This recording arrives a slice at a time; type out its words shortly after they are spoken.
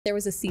There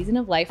was a season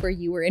of life where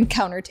you were in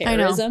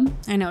counterterrorism.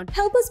 I know.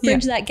 Help us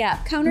bridge that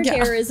gap.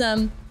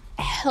 Counterterrorism,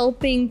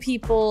 helping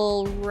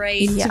people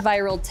write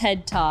viral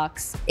TED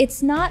Talks.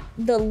 It's not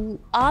the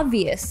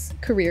obvious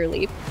career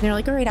leap. They're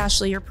like, all right,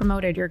 Ashley, you're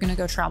promoted. You're going to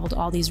go travel to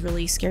all these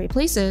really scary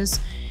places.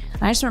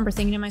 And I just remember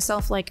thinking to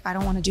myself, like, I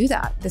don't want to do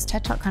that. This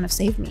TED Talk kind of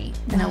saved me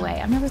in a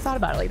way. I've never thought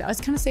about it like that. It's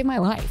kind of saved my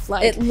life.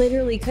 Like, it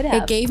literally could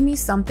have. It gave me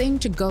something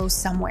to go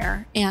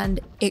somewhere, and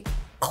it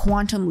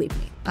quantum leaped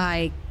me.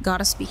 I got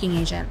a speaking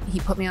agent. He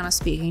put me on a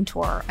speaking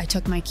tour. I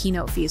took my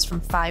keynote fees from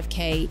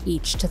 $5K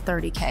each to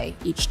 $30K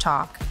each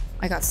talk.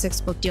 I got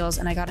 6 book deals,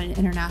 and I got an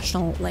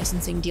international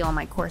licensing deal on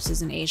my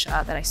courses in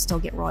Asia that I still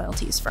get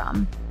royalties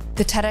from.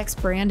 The TEDx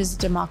brand is a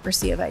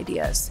democracy of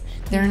ideas.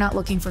 They're not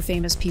looking for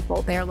famous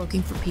people. They're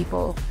looking for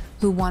people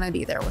who want to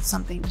be there with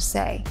something to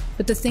say.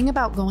 But the thing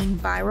about going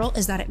viral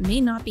is that it may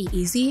not be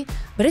easy,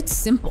 but it's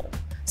simple.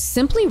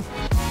 Simply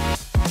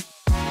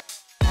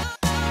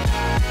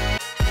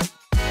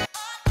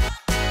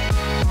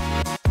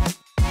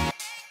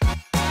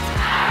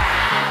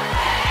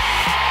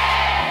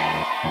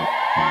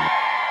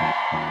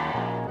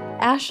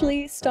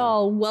Ashley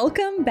Stahl,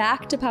 welcome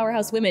back to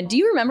Powerhouse Women. Do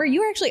you remember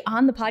you were actually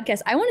on the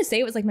podcast? I want to say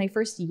it was like my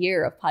first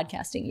year of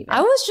podcasting even.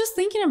 I was just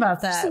thinking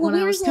about that when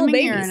I was coming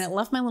here, and it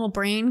left my little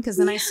brain because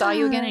then I saw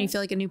you again and you feel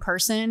like a new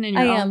person in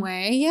your own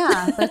way.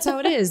 Yeah, that's how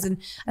it is.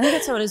 And I think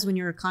that's how it is when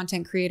you're a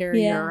content creator,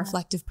 you're a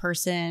reflective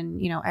person.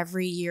 You know,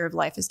 every year of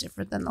life is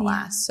different than the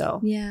last.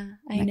 So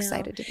I'm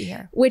excited to be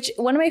here. Which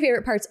one of my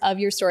favorite parts of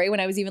your story, when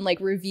I was even like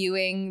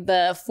reviewing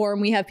the form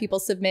we have people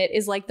submit,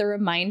 is like the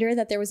reminder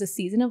that there was a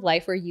season of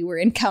life where you were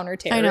in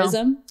counterterrorism.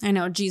 I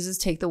know. Jesus,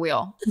 take the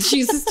wheel.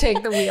 Jesus,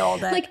 take the wheel.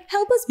 Like,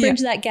 help us bridge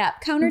that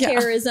gap.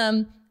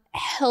 Counterterrorism,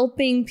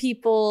 helping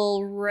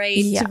people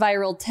write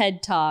viral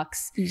TED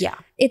Talks. Yeah.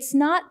 It's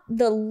not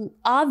the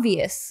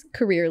obvious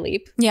career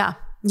leap. Yeah.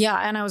 Yeah.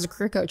 And I was a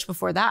career coach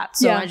before that.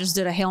 So I just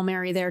did a Hail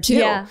Mary there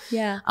too.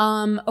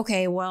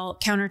 Okay. Well,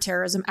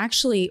 counterterrorism.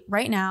 Actually,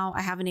 right now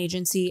I have an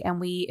agency,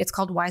 and it's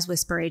called Wise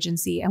Whisper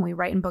Agency, and we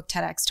write and book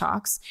TEDx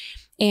Talks.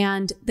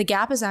 And the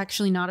gap is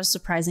actually not as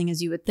surprising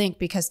as you would think,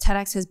 because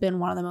TEDx has been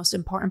one of the most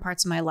important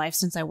parts of my life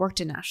since I worked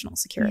in national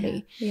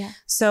security.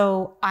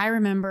 So I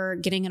remember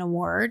getting an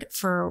award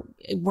for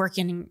work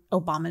in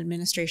Obama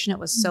administration. It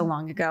was so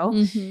long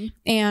ago.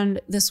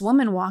 And this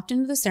woman walked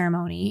into the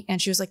ceremony,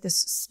 and she was like this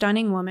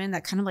stunning woman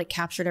that kind of like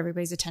captured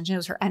everybody's attention. It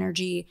was her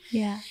energy.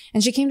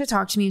 And she came to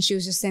talk to me, and she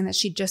was just saying that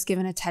she'd just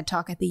given a TED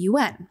Talk at the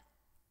UN.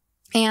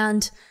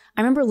 And I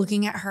remember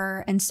looking at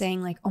her and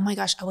saying like, oh my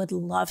gosh, I would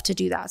love to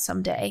do that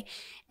someday.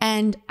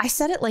 And I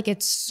said it like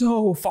it's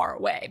so far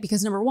away,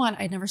 because number one,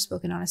 I'd never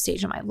spoken on a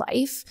stage in my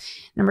life.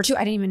 Number two, I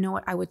didn't even know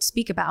what I would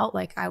speak about.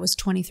 Like, I was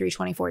 23,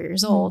 24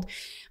 years old.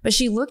 But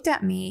she looked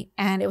at me,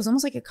 and it was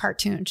almost like a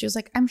cartoon. She was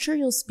like, I'm sure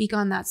you'll speak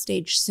on that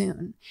stage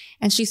soon.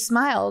 And she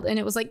smiled, and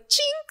it was like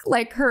chink,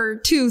 like her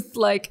tooth,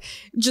 like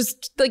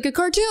just like a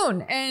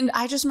cartoon. And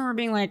I just remember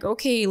being like,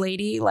 okay,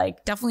 lady,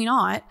 like definitely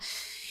not.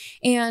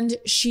 And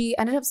she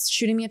ended up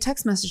shooting me a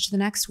text message the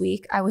next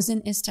week. I was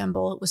in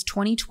Istanbul. It was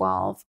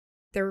 2012.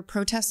 There were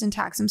protests in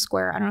Taksim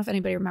Square. I don't know if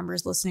anybody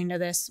remembers listening to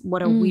this,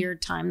 what a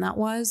weird time that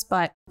was,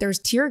 but there was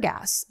tear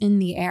gas in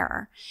the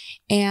air.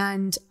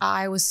 And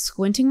I was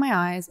squinting my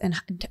eyes and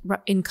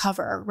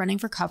running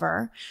for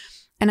cover.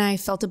 And I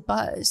felt a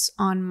buzz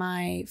on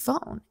my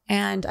phone,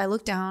 and I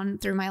looked down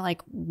through my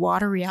like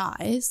watery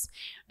eyes,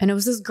 and it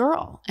was this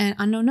girl, an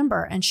unknown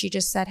number. And she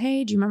just said,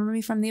 hey, do you remember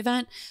me from the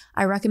event?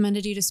 I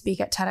recommended you to speak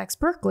at TEDx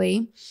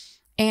Berkeley,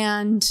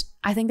 and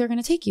I think they're going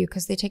to take you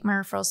because they take my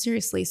referrals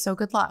seriously. So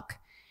good luck.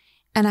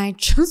 And I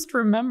just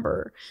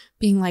remember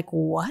being like,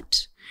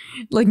 what?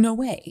 Like, no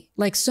way.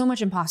 Like, so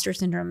much imposter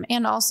syndrome,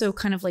 and also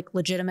kind of like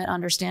legitimate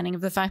understanding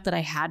of the fact that I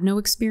had no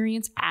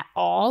experience at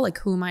all. Like,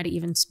 who am I to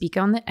even speak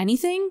on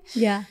anything?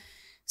 Yeah.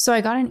 So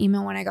I got an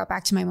email when I got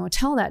back to my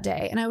motel that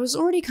day, and I was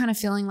already kind of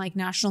feeling like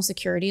national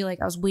security.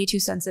 Like, I was way too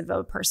sensitive of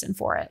a person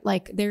for it.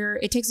 Like,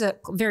 it takes a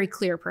very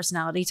clear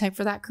personality type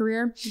for that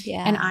career.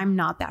 Yeah. And I'm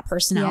not that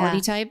personality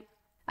type.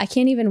 I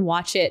can't even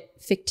watch it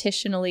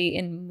fictionally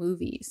in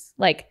movies.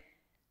 Like,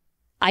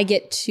 I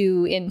get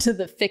too into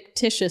the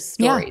fictitious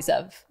stories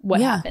of what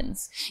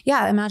happens.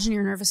 Yeah. Imagine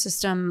your nervous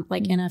system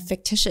like in a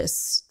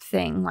fictitious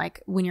thing,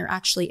 like when you're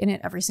actually in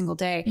it every single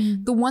day.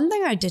 The one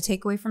thing I did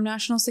take away from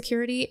national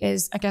security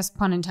is, I guess,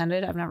 pun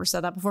intended, I've never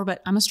said that before,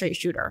 but I'm a straight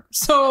shooter.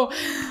 So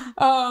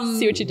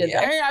see what you did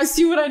there. I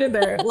see what I did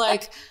there.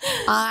 Like,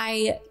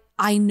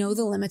 I know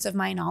the limits of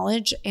my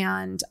knowledge,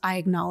 and I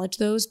acknowledge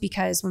those,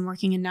 because when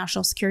working in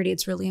national security,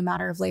 it's really a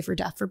matter of life or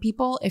death for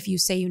people if you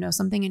say you know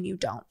something and you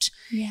don't.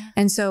 Yeah.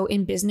 And so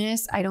in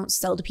business, I don't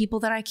sell to people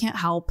that I can't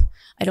help.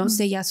 I don't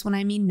say yes when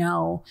I mean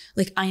no.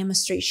 Like, I am a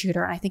straight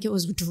shooter. And I think it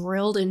was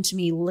drilled into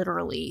me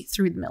literally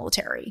through the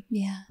military.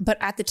 Yeah. But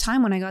at the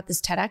time when I got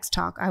this TEDx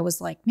talk, I was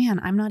like, man,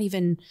 I don't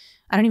even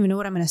know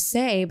what I'm going to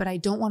say, but I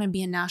don't want to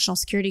be in national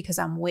security because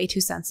I'm way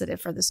too sensitive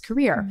for this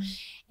career.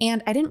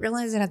 And I didn't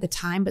realize it at the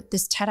time, but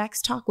this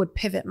TEDx talk would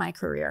pivot my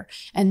career.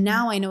 And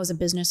now I know, as a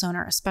business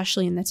owner,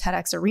 especially in the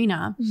TEDx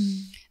arena,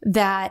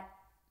 that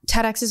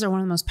TEDx's are one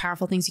of the most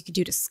powerful things you could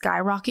do to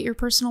skyrocket your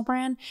personal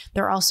brand.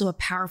 They're also a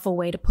powerful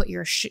way to put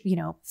your,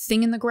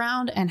 thing in the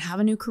ground and have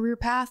a new career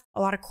path.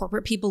 A lot of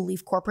corporate people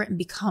leave corporate and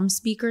become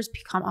speakers,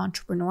 become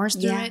entrepreneurs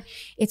through it.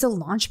 It's a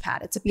launch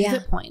pad. It's a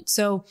pivot point.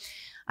 So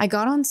I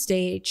got on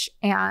stage,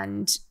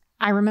 and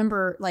I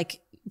remember,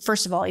 like,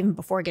 first of all, even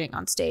before getting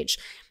on stage,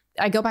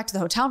 I go back to the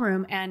hotel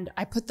room and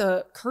I put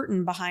the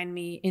curtain behind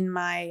me in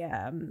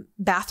my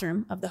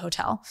bathroom of the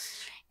hotel.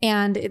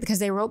 And because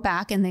they wrote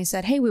back and they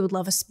said, hey, we would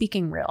love a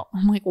speaking reel.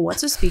 I'm like, well,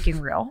 what's a speaking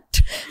reel?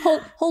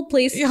 Hold,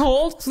 please.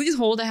 Please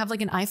hold. I have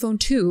like an iPhone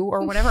 2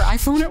 or whatever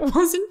iPhone it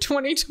was in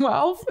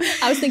 2012.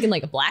 I was thinking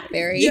like a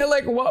BlackBerry. Yeah,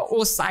 like what?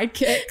 Well,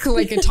 Sidekick,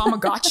 like a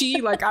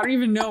Tamagotchi. Like, I don't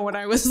even know what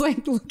I was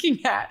like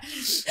looking at.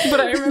 But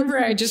I remember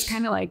I just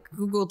kind of like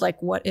Googled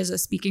like, what is a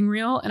speaking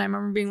reel? And I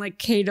remember being like,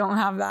 okay, don't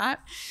have that.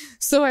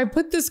 So I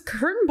put this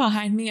curtain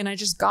behind me and I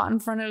just got in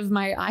front of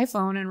my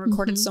iPhone and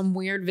recorded some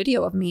weird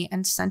video of me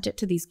and sent it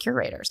to these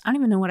curators. I don't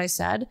even know what I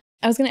said.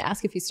 I was going to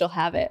ask if you still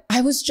have it.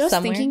 I was just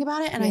thinking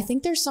about it. And I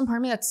think there's some part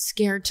of me that's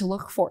scared to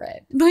look for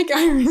it. Like,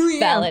 I really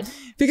Valid. am.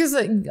 Because,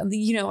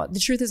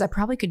 the truth is I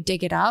probably could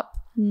dig it up.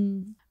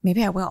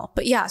 Maybe I will.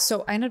 But yeah,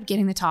 so I ended up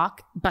getting the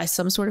talk by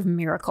some sort of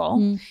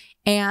miracle.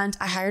 And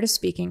I hired a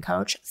speaking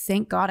coach.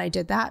 Thank God I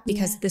did that,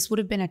 because this would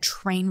have been a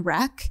train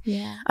wreck.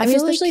 Yeah. I mean,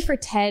 especially like, for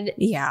TED.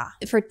 Yeah.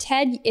 For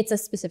TED, it's a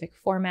specific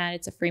format.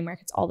 It's a framework.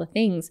 It's all the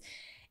things.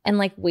 And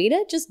like, way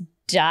to just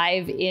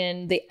dive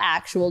in the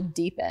actual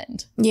deep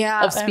end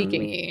of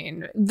speaking. I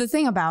mean, the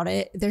thing about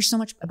it, there's so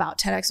much about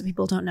TEDx that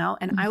people don't know.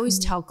 And I always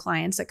tell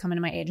clients that come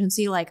into my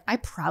agency, like, I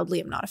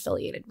proudly am not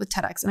affiliated with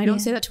TEDx. And I don't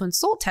say that to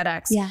insult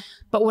TEDx. Yeah.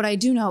 But what I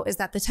do know is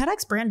that the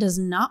TEDx brand does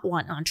not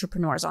want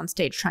entrepreneurs on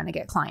stage trying to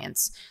get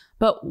clients.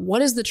 But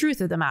what is the truth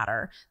of the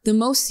matter? The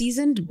most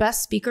seasoned,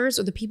 best speakers,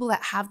 or the people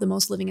that have the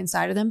most living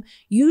inside of them,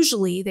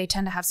 usually they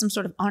tend to have some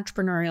sort of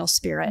entrepreneurial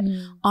spirit,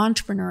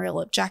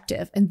 entrepreneurial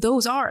objective. And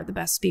those are the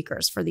best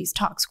speakers for these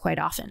talks quite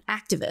often.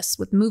 Activists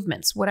with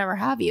movements, whatever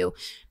have you.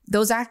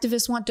 Those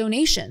activists want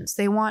donations.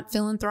 They want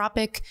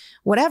philanthropic,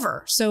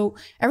 whatever. So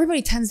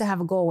everybody tends to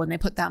have a goal when they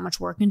put that much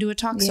work into a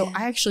talk. Yeah. So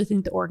I actually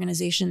think the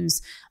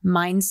organization's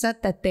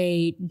mindset that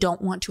they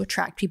don't want to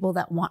attract people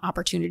that want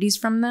opportunities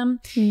from them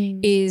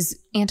is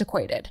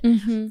antiquated.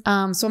 So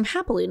I'm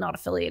happily not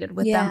affiliated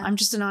with them. I'm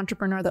just an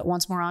entrepreneur that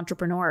wants more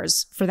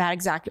entrepreneurs for that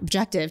exact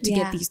objective to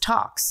get these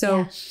talks.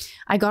 So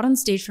I got on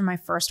stage for my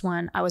first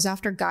one. I was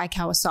after Guy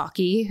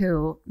Kawasaki,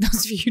 who,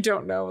 those of you who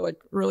don't know, like,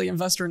 really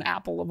investor in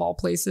Apple of all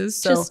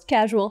places. So just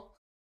casual.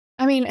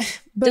 I mean,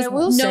 but just I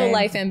will say, no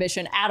life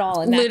ambition at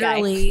all in that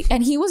literally, guy.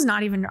 And he was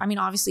not even, I mean,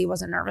 obviously he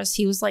wasn't nervous.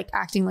 He was like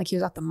acting like he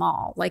was at the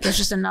mall. Like, it's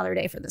just another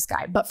day for this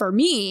guy. But for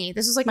me,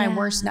 this was like my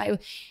worst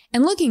night.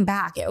 And looking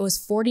back, it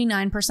was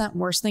 49%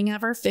 worst thing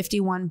ever,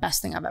 51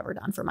 best thing I've ever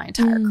done for my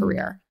entire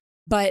career.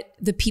 But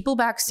the people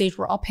backstage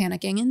were all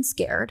panicking and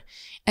scared.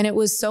 And it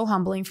was so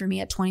humbling for me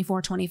at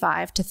 24,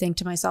 25 to think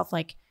to myself,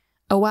 like,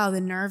 oh, wow,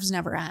 the nerves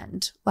never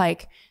end.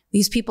 Like,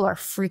 these people are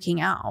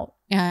freaking out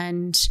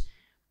and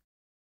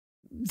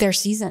they're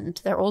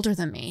seasoned. They're older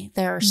than me.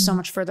 They're so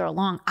much further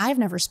along. I've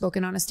never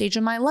spoken on a stage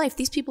in my life.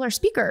 These people are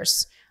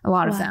speakers, a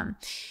lot of them.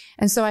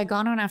 And so I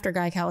got on after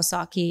Guy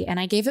Kawasaki and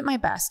I gave it my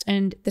best.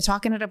 And the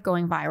talk ended up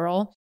going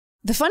viral.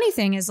 The funny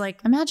thing is,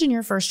 like, imagine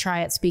your first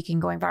try at speaking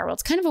going viral.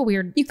 It's kind of a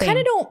weird thing. You kind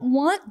of don't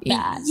want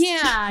that.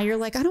 Yeah. You're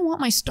like, I don't want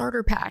my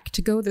starter pack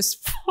to go this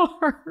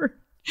far.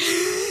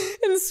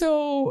 And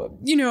so,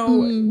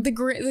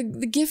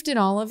 the gift in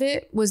all of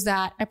it was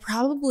that I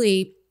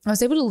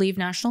was able to leave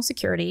national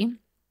security,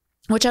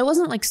 which I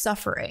wasn't like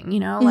suffering,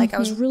 like I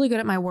was really good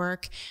at my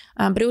work,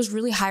 but it was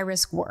really high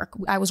risk work.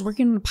 I was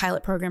working in a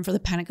pilot program for the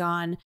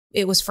Pentagon.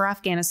 It was for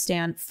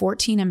Afghanistan.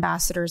 14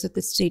 ambassadors at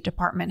the State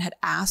Department had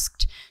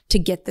asked to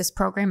get this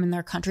program in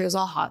their country. It was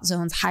all hot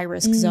zones, high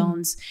risk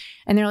zones.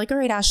 And they're like, all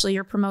right, Ashley,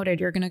 you're promoted.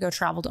 You're going to go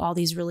travel to all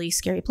these really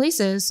scary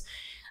places.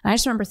 And I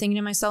just remember thinking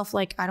to myself,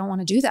 like, I don't want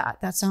to do that.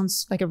 That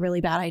sounds like a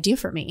really bad idea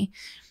for me.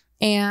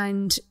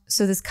 And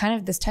so this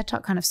TED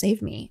Talk kind of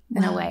saved me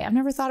in a way. I've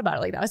never thought about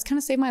it like that. It's kind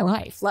of saved my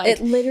life. Like,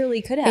 it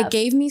literally could have. It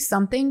gave me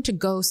something to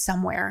go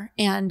somewhere,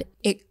 and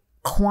it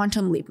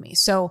quantum leaped me.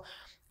 So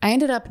I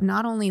ended up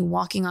not only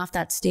walking off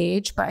that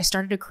stage, but I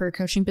started a career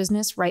coaching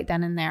business right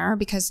then and there,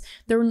 because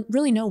there were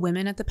really no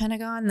women at the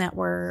Pentagon that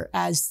were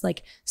as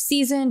like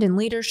seasoned in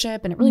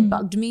leadership, and it really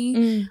bugged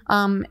me.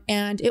 And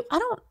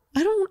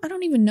I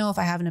don't even know if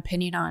I have an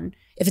opinion on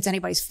if it's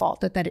anybody's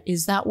fault that it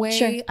is that way.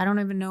 Sure. I don't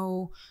even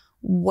know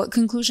what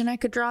conclusion I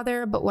could draw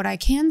there. But what I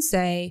can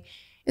say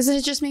is that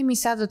it just made me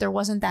sad that there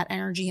wasn't that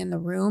energy in the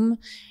room.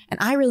 And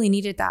I really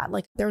needed that.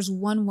 Like, there's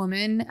one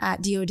woman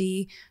at DOD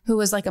who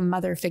was like a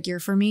mother figure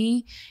for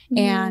me,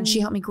 and she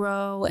helped me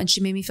grow and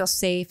she made me feel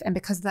safe. And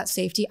because of that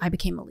safety, I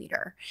became a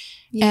leader.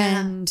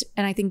 And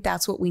I think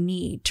that's what we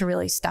need to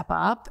really step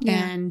up.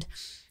 And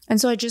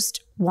so I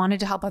just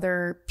wanted to help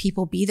other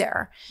people be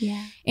there.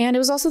 Yeah. And it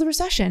was also the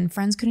recession.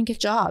 Friends couldn't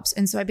get jobs.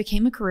 And so I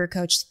became a career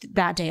coach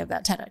that day of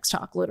that TEDx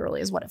talk,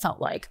 literally is what it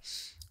felt like.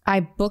 I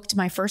booked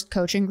my first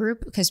coaching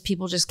group because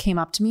people just came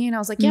up to me and I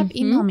was like, yep,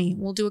 email me.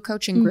 We'll do a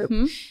coaching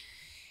group.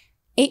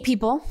 8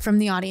 people from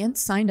the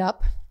audience signed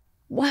up.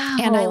 Wow.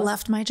 And I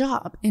left my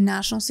job in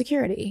national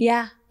security.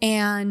 Yeah.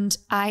 And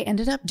I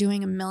ended up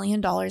doing $1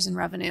 million in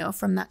revenue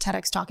from that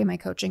TEDx talk in my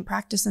coaching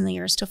practice in the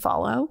years to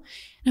follow.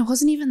 And it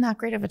wasn't even that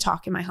great of a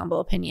talk in my humble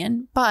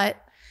opinion, but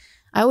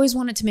I always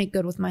wanted to make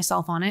good with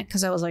myself on it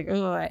because I was like,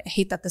 oh, I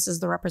hate that this is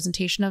the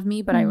representation of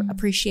me, but I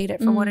appreciate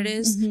it for what it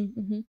is.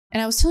 And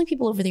I was telling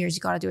people over the years,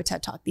 you got to do a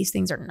TED Talk. These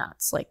things are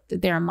nuts. Like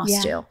they're a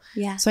must do.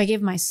 Yeah. So I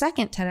gave my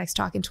second TEDx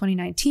talk in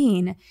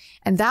 2019.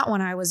 And that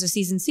one, I was a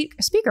seasoned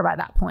speaker by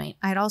that point.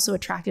 I had also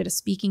attracted a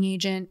speaking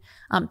agent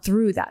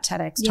through that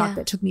TEDx talk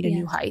that took me to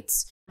new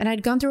heights. And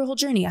I'd gone through a whole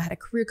journey. I had a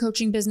career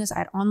coaching business. I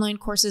had online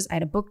courses. I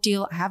had a book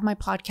deal. I have my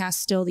podcast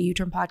still, the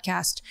U-Turn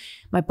podcast.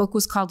 My book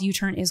was called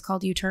U-Turn, is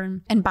called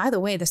U-Turn. And by the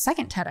way, the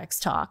second TEDx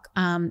talk,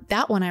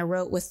 that one I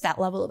wrote with that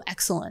level of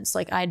excellence.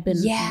 Like I'd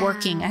been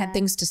working, I had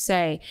things to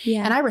say,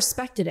 and I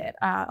respected it.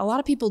 A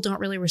lot of people don't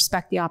really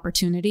respect the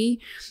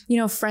opportunity. You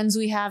know, friends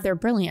we have, they're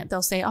brilliant.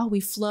 They'll say, oh, we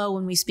flow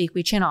when we speak,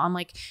 we channel. I'm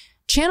like,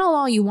 channel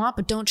all you want,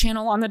 but don't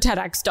channel on the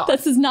TEDx talk.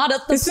 This is not at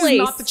the place. This is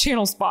not the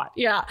channel spot.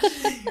 Yeah.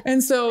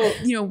 And so,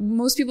 you know,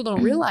 most people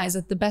don't realize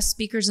that the best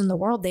speakers in the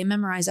world, they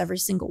memorize every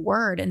single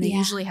word and they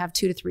usually have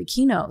 2 to 3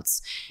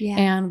 keynotes.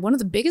 And one of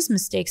the biggest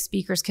mistakes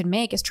speakers can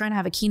make is trying to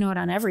have a keynote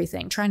on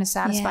everything, trying to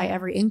satisfy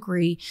every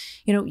inquiry.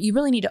 You know, you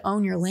really need to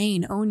own your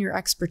lane, own your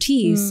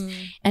expertise.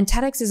 And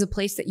TEDx is a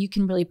place that you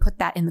can really put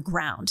that in the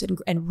ground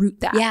and root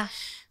that. Yeah.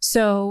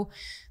 So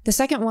the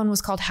second one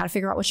was called How to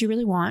Figure Out What You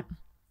Really Want.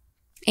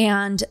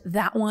 And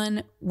that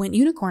one went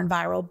unicorn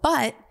viral,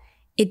 but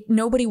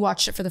nobody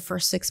watched it for the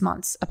first 6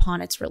 months upon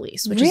its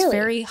release, which is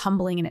very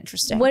humbling and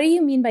interesting. What do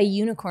you mean by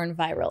unicorn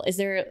viral? Is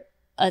there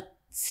a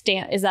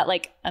is that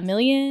like 1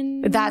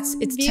 million?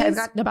 It's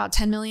got about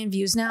 10 million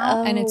views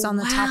now, and it's on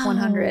the top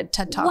 100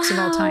 TED Talks of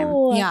all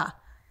time. Yeah.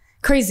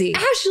 Crazy.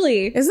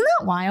 Ashley. Isn't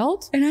that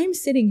wild? And I'm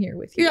sitting here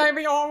with you. Yeah, I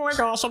mean, oh my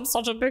gosh, I'm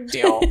such a big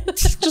deal.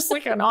 Just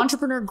like an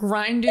entrepreneur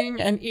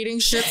grinding and eating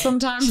shit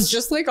sometimes,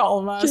 just like all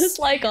of us. Just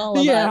like all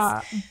of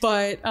us.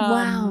 But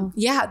wow.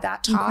 Yeah,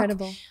 that talk.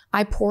 Incredible.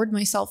 I poured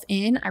myself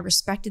in. I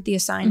respected the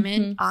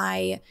assignment.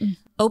 I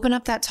opened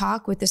up that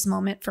talk with this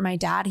moment for my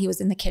dad. He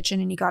was in the kitchen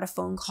and he got a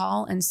phone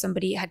call and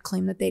somebody had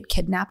claimed that they'd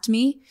kidnapped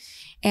me.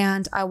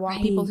 And I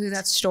walked people through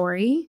that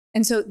story.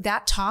 And so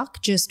that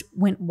talk just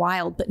went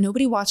wild, but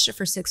nobody watched it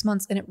for 6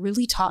 months. And it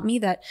really taught me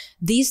that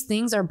these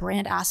things are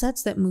brand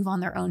assets that move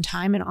on their own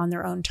time and on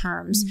their own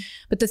terms.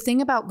 But the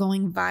thing about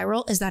going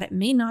viral is that it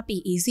may not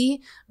be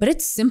easy, but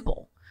it's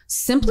simple.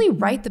 Simply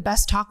write the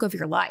best talk of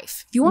your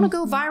life. If you want to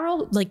go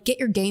viral, like get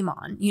your game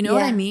on, you know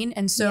what I mean?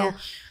 And so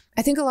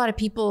I think a lot of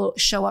people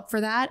show up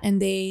for that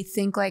and they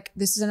think like,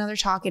 this is another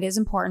talk. It is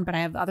important, but I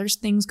have other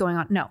things going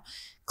on. No,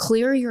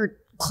 clear your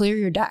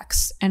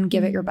decks and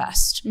give it your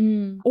best.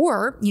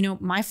 Or, you know,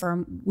 my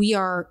firm, we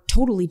are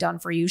totally done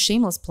for you.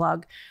 Shameless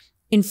plug.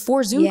 In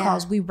 4 Zoom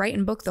calls, we write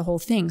and book the whole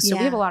thing. So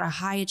we have a lot of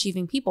high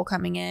achieving people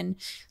coming in.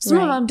 Some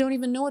of them don't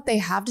even know what they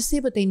have to say,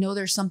 but they know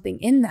there's something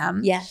in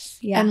them.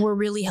 And we're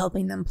really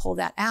helping them pull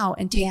that out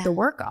and take the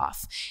work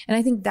off. And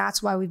I think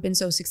that's why we've been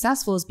so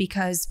successful, is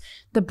because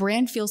the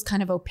brand feels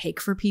kind of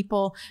opaque for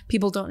people.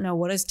 People don't know,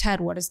 what is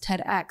TED? What is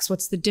TEDx?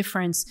 What's the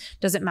difference?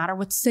 Does it matter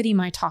what city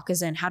my talk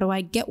is in? How do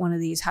I get one of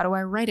these? How do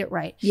I write it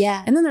right?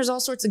 And then there's all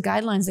sorts of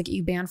guidelines that get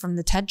you banned from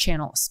the TED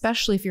channel,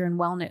 especially if you're in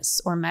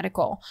wellness or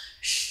medical.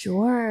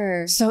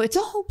 So it's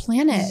a whole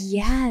planet.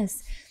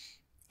 Yes.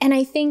 And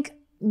I think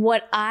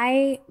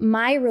my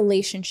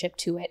relationship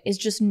to it is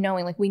just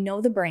knowing, like, we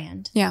know the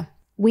brand.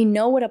 We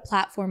know what a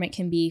platform it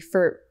can be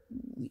for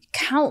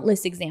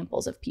countless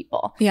examples of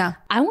people.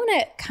 I want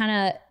to kind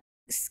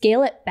of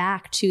scale it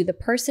back to the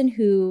person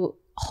who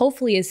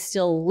hopefully is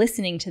still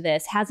listening to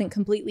this, hasn't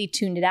completely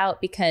tuned it out,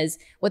 because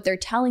what they're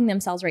telling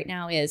themselves right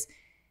now is,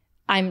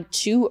 I'm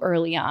too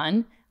early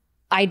on.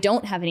 I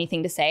don't have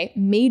anything to say.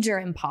 Major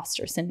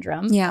imposter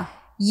syndrome.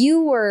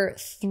 You were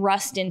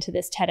thrust into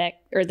this TEDx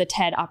or the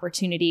TED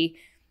opportunity.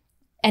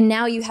 And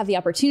now you have the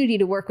opportunity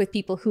to work with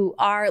people who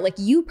are like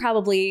you,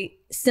 probably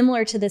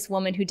similar to this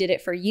woman who did it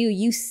for you.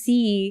 You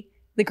see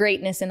the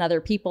greatness in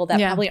other people that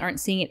probably aren't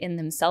seeing it in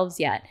themselves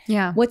yet.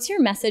 What's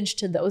your message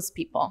to those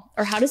people?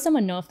 Or how does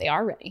someone know if they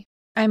are ready?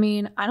 I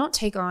mean, I don't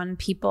take on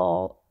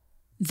people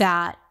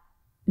that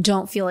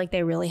don't feel like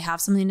they really have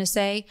something to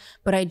say,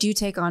 but I do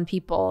take on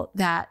people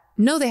that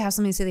know they have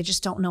something to say, they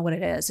just don't know what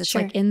it is. It's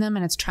like in them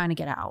and it's trying to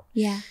get out.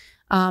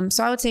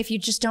 So I would say if you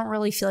just don't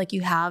really feel like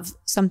you have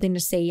something to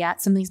say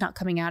yet, something's not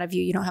coming out of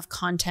you, you don't have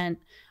content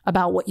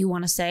about what you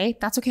want to say,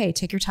 that's okay.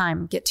 Take your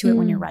time, get to it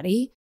when you're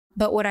ready.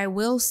 But what I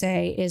will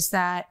say is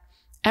that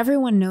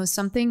everyone knows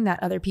something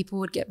that other people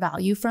would get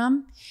value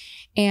from.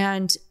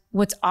 And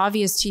what's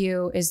obvious to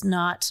you is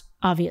not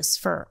obvious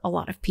for a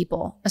lot of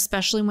people,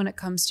 especially when it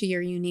comes to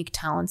your unique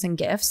talents and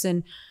gifts.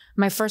 And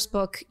my first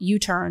book,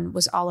 U-Turn,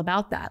 was all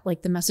about that.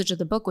 Like, the message of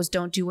the book was,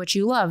 don't do what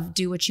you love,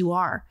 do what you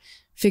are.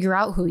 Figure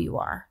out who you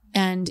are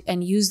and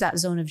use that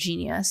zone of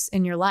genius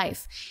in your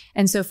life.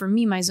 And so for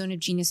me, my zone of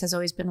genius has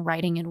always been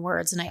writing in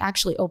words. And I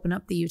actually open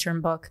up the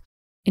U-Turn book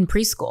in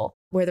preschool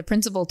where the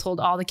principal told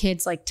all the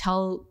kids, like,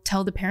 tell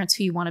the parents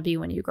who you want to be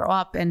when you grow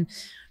up. And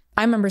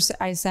I remember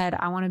I said,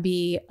 I want to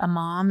be a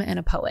mom and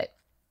a poet.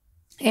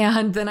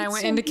 And then I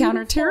went into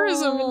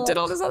counterterrorism and did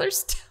all this other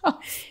stuff.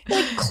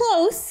 Like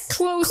close,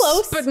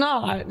 but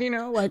not, you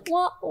know, like,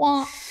 wah,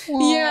 wah,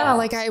 wah. Yeah.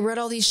 Like I read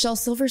all these Shel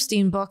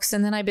Silverstein books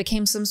and then I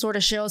became some sort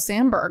of Sheryl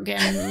Sandberg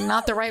and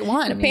not the right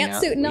one.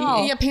 Pantsuit and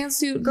all. Yeah.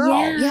 Pantsuit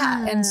girl.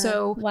 Yeah. And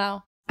so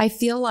wow. I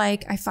feel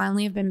like I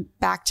finally have been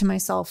back to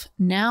myself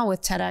now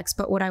with TEDx.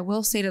 But what I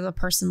will say to the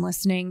person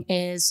listening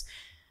is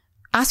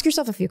ask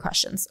yourself a few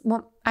questions.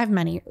 Well, I have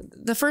many.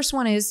 The first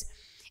one is,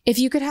 if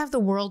you could have the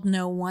world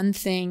know one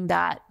thing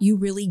that you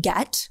really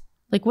get,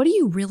 like what do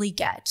you really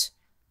get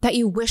that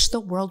you wish the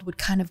world would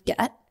kind of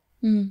get?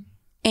 Mm.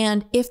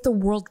 And if the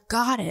world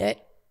got it,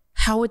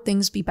 how would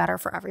things be better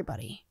for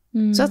everybody?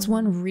 Mm. So that's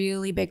one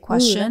really big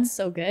question. Ooh, that's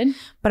so good.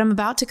 But I'm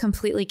about to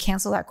completely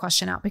cancel that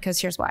question out because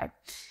here's why.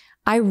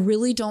 I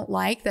really don't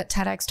like that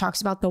TEDx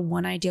talks about the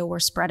one idea we're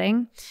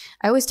spreading.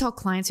 I always tell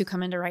clients who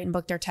come in to write and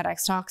book their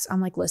TEDx talks,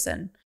 I'm like,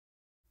 listen,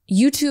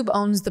 YouTube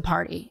owns the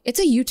party. It's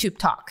a YouTube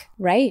talk.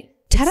 Right.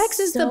 TEDx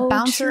is so the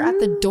bouncer at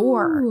the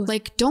door.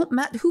 Like,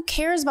 who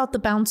cares about the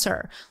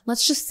bouncer?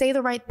 Let's just say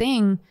the right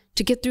thing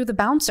to get through the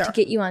bouncer. To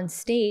get you on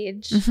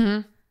stage.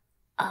 Mm-hmm.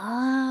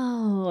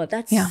 Oh,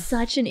 that's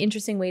such an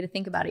interesting way to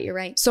think about it. You're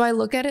right. So I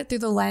look at it through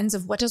the lens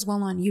of what does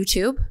well on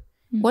YouTube.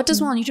 Mm-hmm. What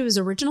does well on YouTube is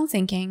original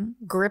thinking,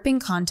 gripping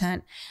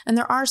content, and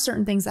there are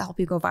certain things that help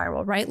you go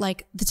viral, right?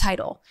 Like the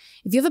title.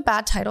 If you have a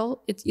bad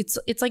title,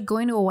 it's like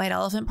going to a white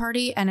elephant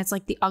party and it's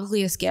like the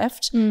ugliest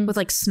gift with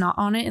like snot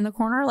on it in the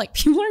corner. Like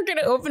people aren't going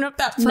to open up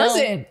that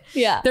present. No.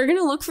 Yeah. They're going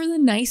to look for the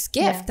nice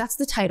gift. Yeah. That's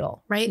the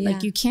title, right? Yeah.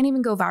 Like you can't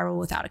even go viral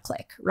without a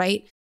click,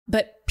 right?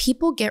 But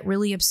people get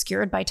really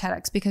obscured by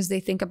TEDx because they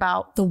think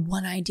about the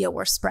one idea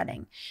we're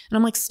spreading. And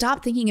I'm like,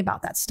 stop thinking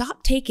about that.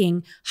 Stop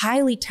taking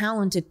highly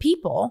talented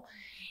people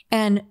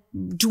and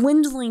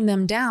dwindling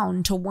them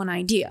down to one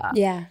idea.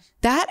 Yeah.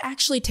 That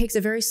actually takes a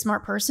very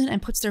smart person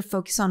and puts their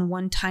focus on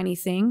one tiny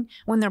thing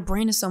when their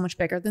brain is so much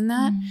bigger than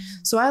that.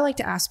 So I like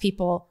to ask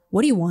people,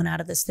 what do you want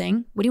out of this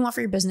thing? What do you want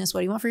for your business?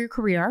 What do you want for your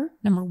career?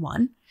 Number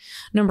one.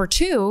 Number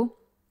two,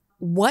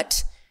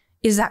 what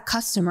is that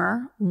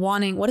customer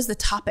wanting? What is the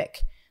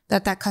topic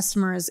that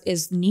customer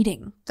is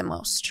needing the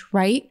most,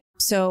 right?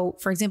 So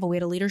for example, we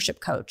had a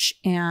leadership coach,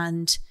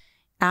 and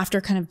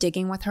after kind of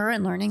digging with her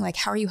and learning, like,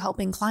 how are you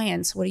helping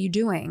clients? What are you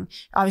doing?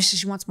 Obviously,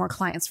 she wants more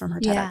clients from her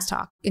TEDx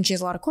talk, and she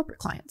has a lot of corporate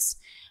clients.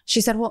 She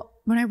said, well,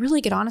 when I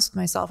really get honest with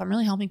myself, I'm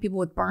really helping people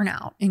with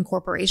burnout in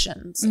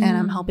corporations, and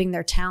I'm helping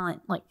their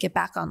talent like get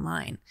back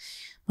online.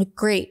 Like,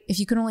 great. If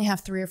you can only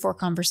have 3 or 4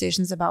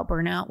 conversations about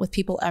burnout with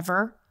people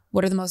ever,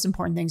 what are the most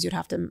important things you'd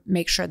have to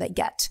make sure they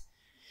get?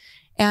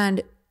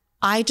 And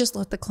I just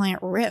let the client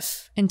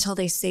riff until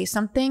they say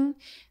something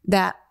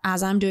that,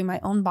 as I'm doing my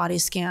own body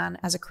scan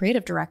as a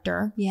creative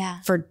director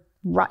for,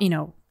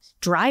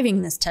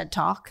 driving this TED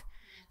Talk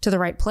to the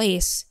right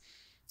place,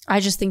 I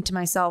just think to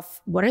myself,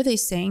 what are they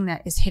saying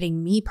that is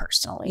hitting me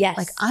personally? Yes.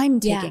 Like I'm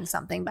taking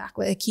something back.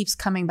 It keeps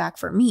coming back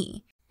for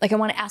me. Like I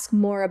want to ask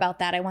more about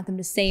that. I want them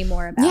to say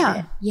more about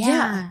it.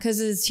 Yeah. Because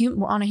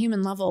on a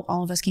human level,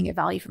 all of us can get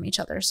value from each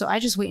other. So I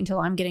just wait until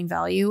I'm getting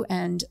value,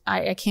 and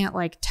I can't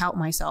like tout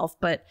myself.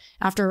 But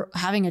after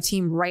having a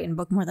team write and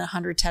book more than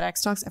 100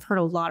 TEDx talks, I've heard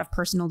a lot of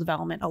personal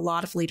development, a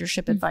lot of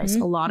leadership advice,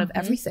 a lot of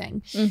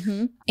everything.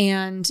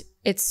 And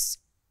it's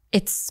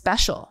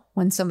special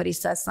when somebody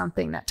says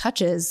something that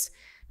touches,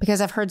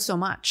 because I've heard so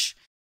much.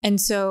 And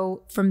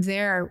so from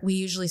there, we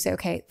usually say,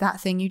 okay,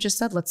 that thing you just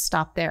said, let's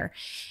stop there.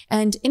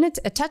 And in a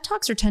TED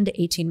Talks are 10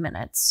 to 18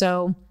 minutes.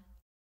 So,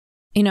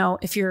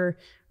 if you're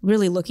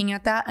really looking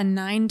at that, a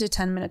 9 to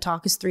 10 minute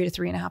talk is 3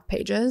 to 3.5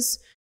 pages.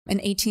 An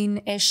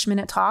 18-ish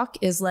minute talk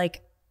is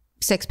like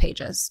 6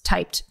 pages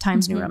typed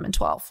times New Roman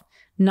 12.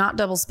 Not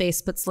double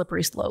space, but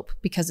slippery slope,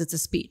 because it's a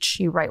speech.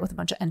 You write with a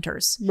bunch of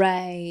enters.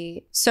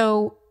 Right.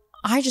 So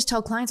I just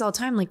tell clients all the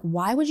time, like,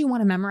 why would you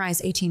want to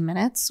memorize 18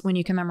 minutes when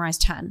you can memorize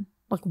 10?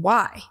 Like,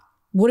 why?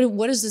 What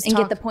is this? And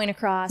get the point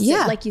across.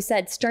 Yeah. Like you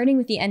said, starting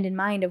with the end in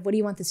mind of what do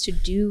you want this to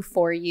do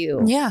for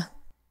you? Yeah.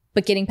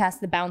 But getting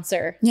past the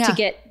bouncer to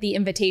get the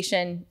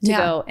invitation to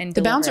go and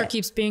the bouncer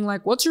keeps being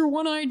like, what's your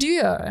one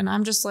idea? And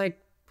I'm just like,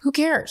 who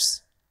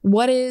cares?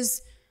 What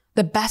is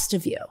the best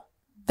of you?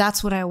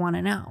 That's what I want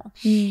to know.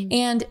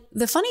 And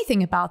the funny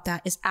thing about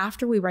that is,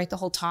 after we write the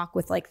whole talk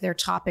with like their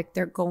topic,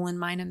 their goal in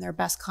mind, and their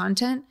best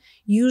content,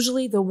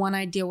 usually the one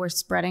idea we're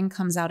spreading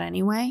comes out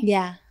anyway.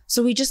 Yeah.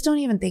 So we just don't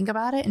even think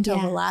about it until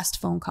the last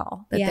phone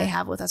call that they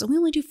have with us. And we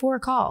only do 4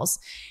 calls,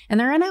 and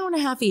they're an hour and a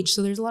half each.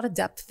 So there's a lot of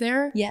depth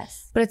there.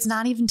 Yes. But it's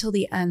not even till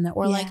the end that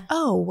we're like,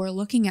 oh, we're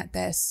looking at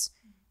this,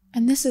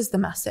 and this is the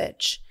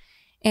message.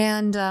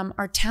 And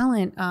our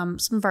talent,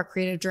 some of our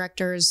creative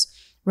directors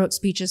wrote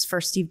speeches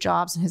for Steve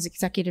Jobs and his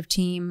executive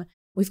team.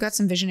 We've got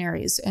some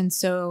visionaries. And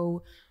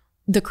so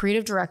the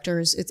creative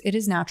directors, it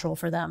is natural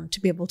for them to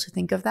be able to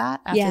think of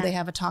that after they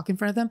have a talk in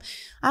front of them.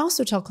 I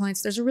also tell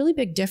clients there's a really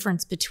big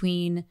difference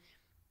between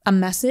a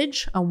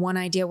message, a one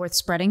idea worth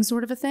spreading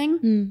sort of a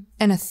thing,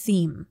 and a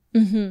theme,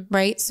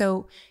 right?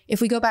 So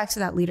if we go back to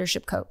that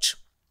leadership coach,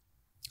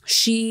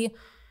 she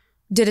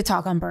did a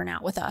talk on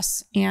burnout with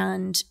us.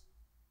 And,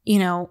 you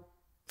know,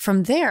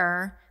 from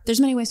there, there's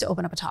many ways to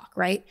open up a talk,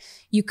 right?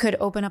 You could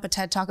open up a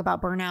TED talk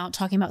about burnout,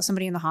 talking about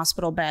somebody in the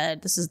hospital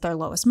bed. This is their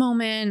lowest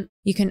moment.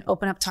 You can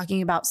open up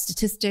talking about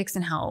statistics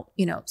and how,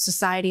 you know,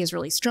 society is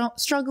really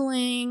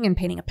struggling and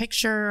painting a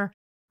picture.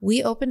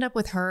 We opened up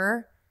with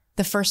her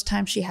the first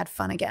time she had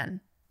fun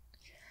again.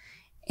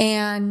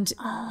 And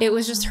it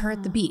was just her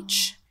at the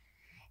beach.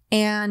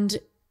 And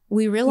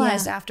we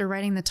realized after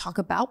writing the talk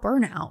about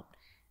burnout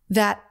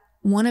that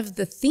one of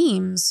the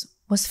themes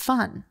was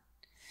fun.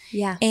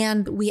 Yeah.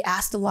 And we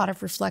asked a lot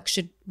of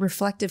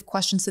reflective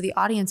questions to the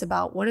audience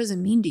about, what does it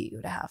mean to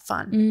you to have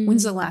fun?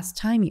 When's the last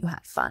time you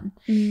had fun?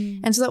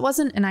 And so that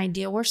wasn't an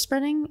idea we're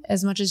spreading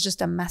as much as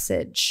just a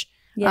message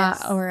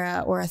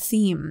or a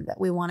theme that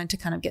we wanted to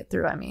kind of get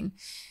through. I mean,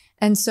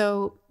 and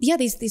so, yeah,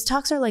 these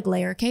talks are like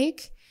layer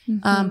cake.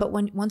 But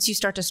once you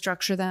start to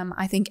structure them,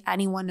 I think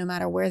anyone, no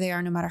matter where they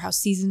are, no matter how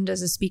seasoned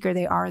as a speaker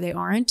they are or they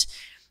aren't,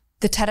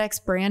 the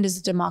TEDx brand is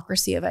a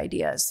democracy of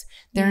ideas.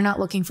 They're not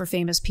looking for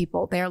famous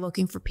people. They are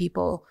looking for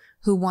people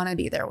who want to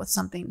be there with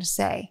something to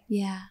say.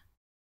 Yeah.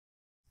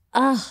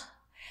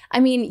 I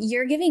mean,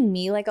 you're giving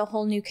me like a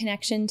whole new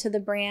connection to the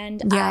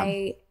brand. Yeah.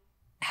 I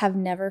have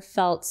never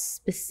felt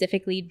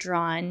specifically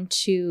drawn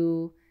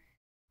to,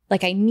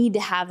 like, I need to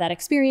have that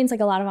experience like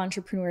a lot of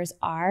entrepreneurs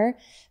are.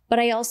 But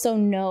I also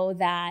know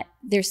that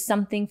there's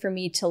something for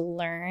me to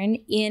learn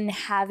in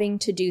having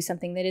to do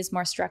something that is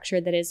more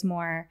structured, that is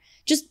more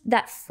just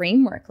that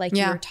framework like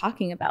you were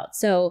talking about.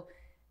 So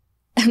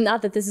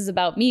not that this is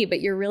about me, but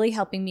you're really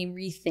helping me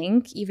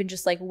rethink even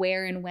just like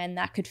where and when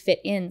that could fit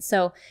in.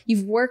 So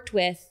you've worked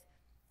with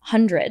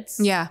hundreds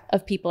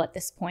of people at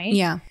this point.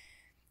 Yeah.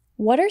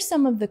 What are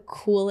some of the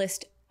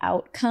coolest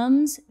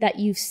outcomes that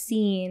you've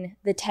seen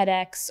the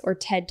TEDx or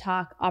TED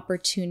Talk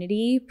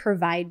opportunity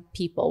provide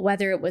people,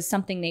 whether it was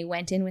something they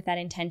went in with that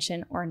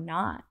intention or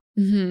not?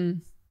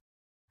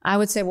 I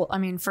would say, well, I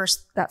mean,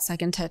 first, that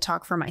second TED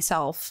Talk for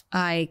myself,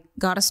 I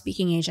got a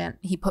speaking agent.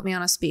 He put me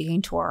on a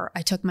speaking tour.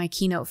 I took my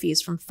keynote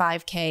fees from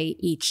 $5,000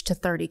 each to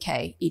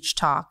 $30,000 each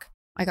talk.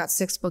 I got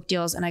 6 book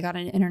deals, and I got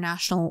an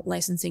international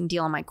licensing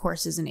deal on my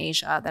courses in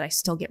Asia that I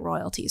still get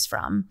royalties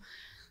from.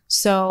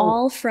 So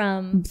all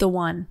from that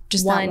one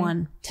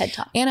TED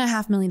Talk and a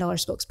 $500,000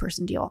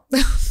 spokesperson deal.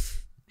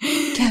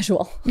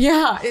 Casual.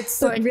 Yeah.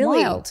 It's like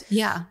really wild.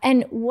 Yeah.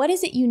 And what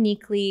is it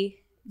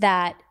uniquely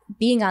that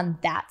being on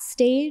that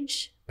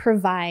stage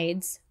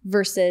provides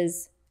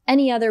versus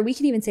any other, we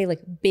could even say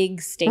like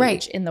big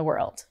stage in the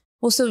world?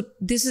 Well, so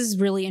this is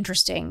really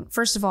interesting.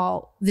 First of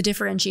all, the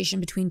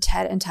differentiation between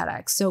TED and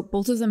TEDx. So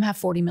both of them have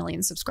 40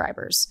 million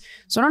subscribers.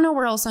 So I don't know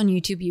where else on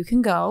YouTube you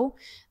can go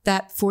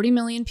that 40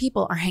 million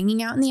people are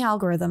hanging out in the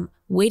algorithm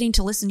waiting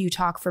to listen to you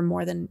talk for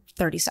more than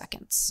 30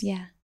 seconds.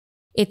 Yeah.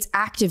 It's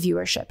active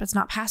viewership. It's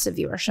not passive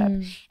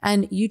viewership.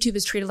 And YouTube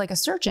is treated like a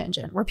search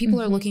engine where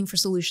people are looking for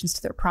solutions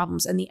to their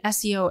problems. And the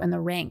SEO and the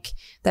rank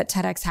that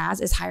TEDx has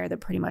is higher than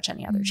pretty much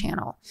any other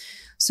channel.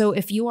 So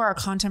if you are a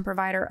content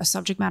provider, a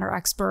subject matter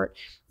expert,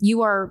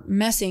 you are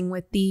messing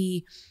with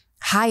the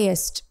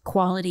highest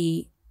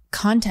quality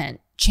content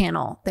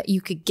channel that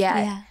you could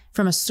get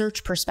from a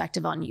search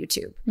perspective on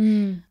YouTube.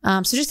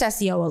 So just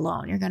SEO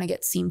alone, you're going to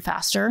get seen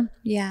faster.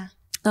 Yeah.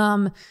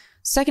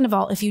 Second of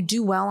all, if you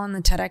do well on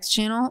the TEDx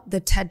channel, the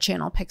TED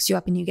channel picks you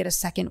up and you get a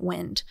second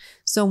wind.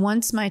 So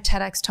once my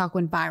TEDx talk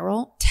went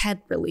viral,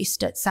 TED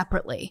released it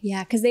separately.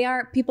 Yeah, because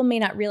people may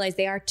not realize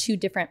they are 2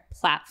 different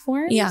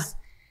platforms. Yeah.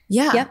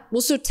 Yep.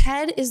 Well, so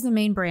TED is the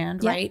main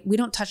brand, right? We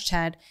don't touch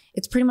TED.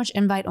 It's pretty much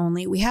invite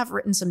only. We have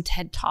written some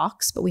TED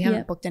Talks, but we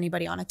haven't booked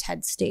anybody on a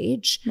TED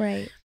stage.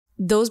 Right.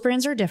 Those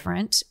brands are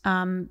different.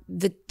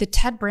 The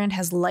TED brand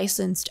has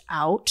licensed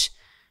out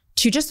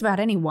to just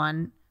about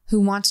anyone who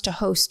wants to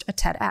host a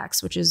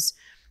TEDx, which is,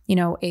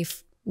 a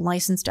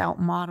licensed out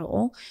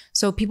model.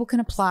 So people can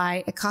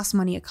apply. It costs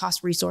money. It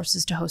costs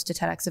resources to host a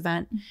TEDx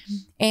event.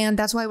 And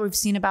that's why we've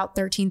seen about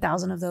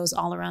 13,000 of those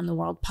all around the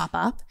world pop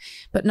up.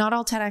 But not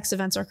all TEDx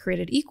events are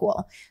created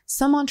equal.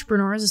 Some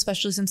entrepreneurs,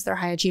 especially since they're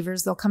high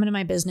achievers, they'll come into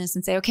my business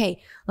and say,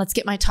 okay, let's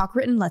get my talk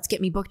written. Let's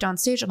get me booked on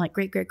stage. I'm like,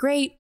 great, great,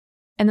 great.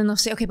 And then they'll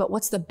say, okay, but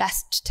what's the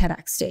best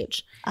TEDx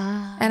stage?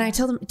 And I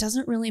tell them, it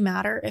doesn't really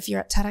matter if you're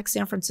at TEDx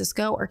San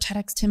Francisco or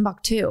TEDx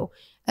Timbuktu.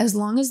 As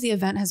long as the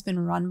event has been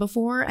run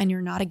before and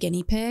you're not a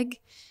guinea pig,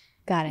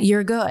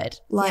 you're good.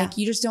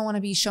 You just don't want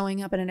to be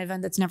showing up at an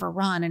event that's never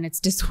run and it's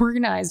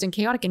disorganized and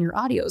chaotic and your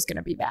audio is going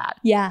to be bad.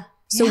 Yeah.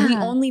 So we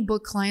only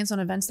book clients on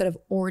events that have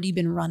already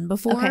been run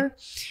before. Okay.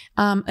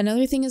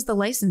 Another thing is the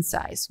license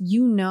size.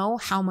 You know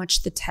how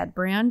much the TED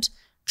brand,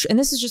 and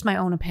this is just my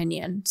own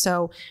opinion.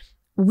 So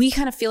we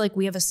kind of feel like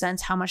we have a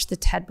sense how much the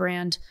TED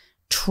brand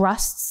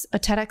trusts a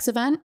TEDx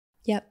event.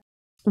 Yep.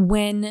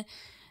 When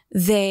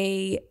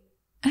they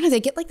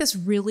get like this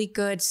really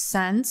good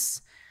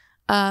sense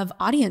of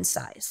audience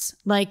size.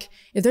 Like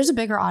if there's a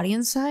bigger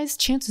audience size,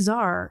 chances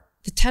are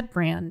the TED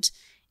brand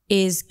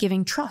is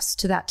giving trust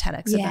to that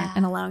TEDx event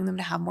and allowing them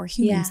to have more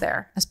humans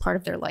there as part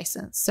of their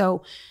license.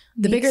 So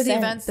the bigger the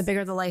event, the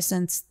bigger the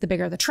license, the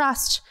bigger the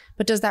trust.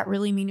 But does that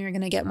really mean you're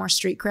going to get more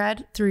street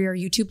cred through your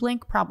YouTube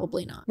link?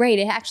 Probably not. Right.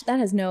 It actually,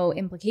 that has no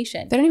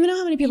implication. They don't even know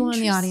how many people are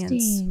in the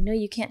audience. No,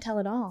 you can't tell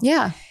at all.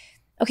 Yeah.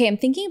 Okay, I'm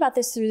thinking about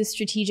this through the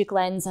strategic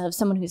lens of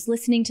someone who's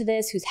listening to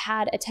this, who's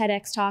had a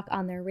TEDx talk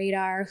on their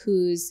radar,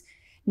 who's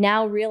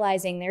now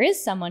realizing there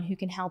is someone who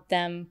can help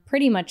them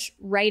pretty much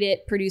write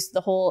it, produce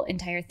the whole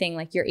entire thing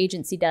like your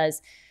agency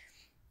does.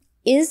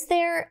 Is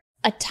there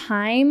a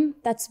time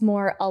that's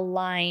more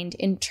aligned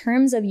in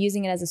terms of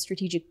using it as a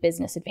strategic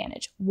business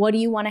advantage? What do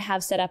you want to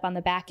have set up on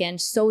the back end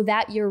so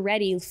that you're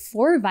ready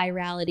for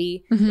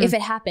virality if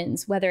it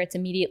happens, whether it's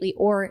immediately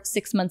or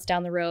 6 months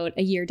down the road,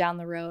 a year down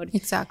the road?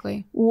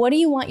 Exactly. What do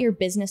you want your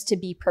business to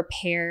be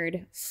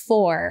prepared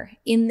for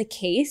in the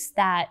case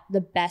that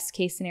the best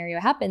case scenario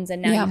happens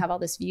and now you have all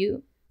this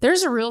view?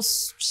 There's a real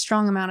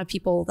strong amount of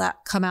people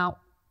that come out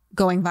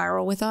going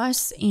viral with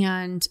us.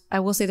 And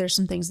I will say there's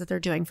some things that they're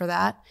doing for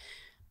that.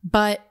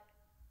 But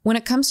when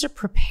it comes to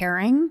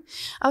preparing,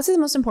 I would say the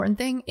most important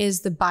thing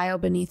is the bio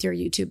beneath your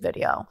YouTube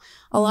video.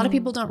 A lot of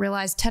people don't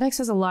realize TEDx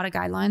has a lot of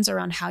guidelines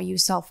around how you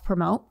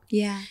self-promote.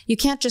 Yeah. You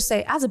can't just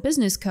say, as a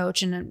business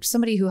coach and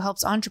somebody who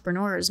helps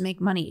entrepreneurs make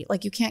money,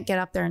 like you can't get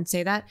up there and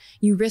say that.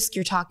 You risk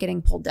your talk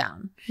getting pulled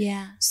down.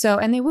 Yeah. So,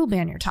 and they will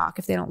ban your talk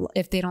if they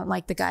don't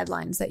like the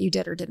guidelines that you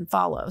did or didn't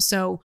follow.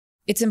 So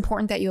it's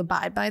important that you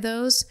abide by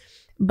those.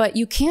 But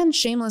you can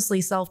shamelessly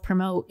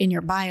self-promote in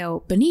your bio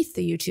beneath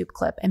the YouTube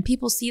clip, and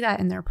people see that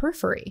in their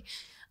periphery.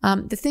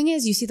 The thing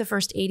is, you see the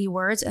first 80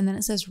 words and then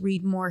it says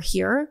read more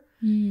here.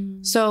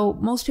 So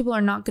most people are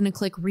not going to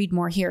click read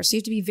more here. So you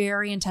have to be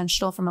very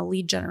intentional from a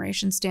lead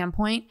generation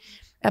standpoint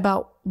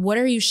about what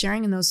are you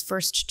sharing in those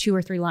first 2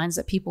 or 3 lines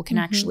that people can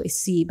actually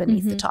see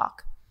beneath the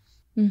talk.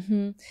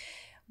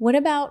 What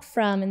about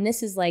from, and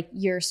this is like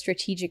your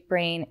strategic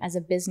brain as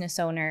a business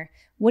owner,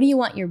 what do you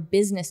want your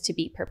business to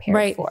be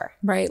prepared for?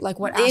 Right. Like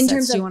what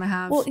assets do you want to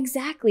have? Well,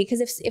 exactly.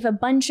 Because if a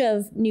bunch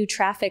of new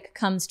traffic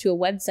comes to a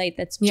website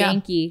that's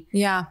janky,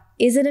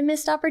 is it a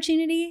missed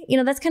opportunity? You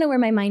know, that's kind of where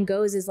my mind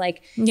goes is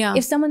like,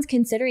 if someone's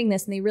considering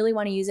this and they really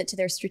want to use it to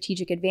their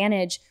strategic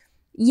advantage,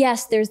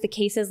 yes, there's the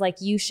cases like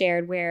you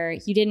shared where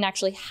you didn't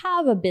actually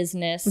have a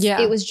business.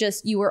 It was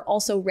just you were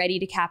also ready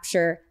to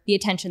capture the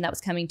attention that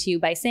was coming to you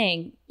by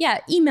saying,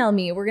 email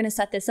me, we're going to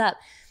set this up.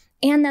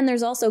 And then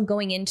there's also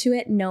going into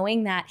it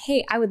knowing that,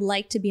 hey, I would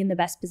like to be in the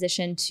best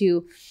position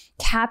to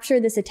capture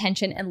this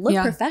attention and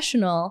look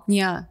professional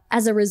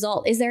as a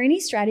result. Is there any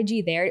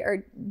strategy there,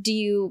 or do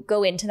you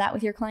go into that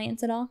with your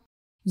clients at all?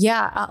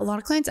 Yeah, a lot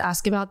of clients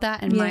ask about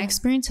that. And my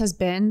experience has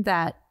been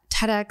that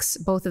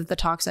TEDx, both of the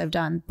talks I've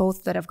done,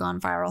 both that have gone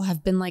viral,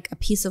 have been like a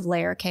piece of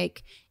layer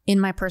cake in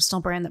my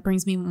personal brand that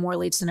brings me more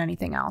leads than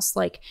anything else.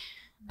 Like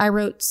I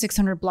wrote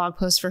 600 blog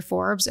posts for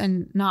Forbes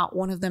and not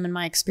one of them in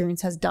my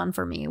experience has done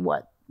for me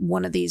what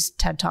one of these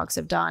TED Talks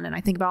have done. And I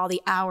think about all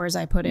the hours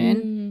I put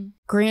in.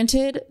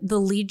 Granted, the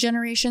lead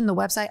generation, the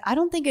website, I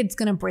don't think it's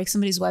going to break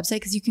somebody's website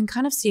because you can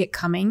kind of see it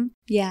coming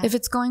if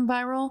it's going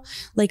viral.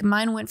 Like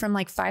mine went from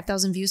like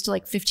 5,000 views to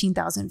like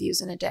 15,000 views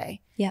in a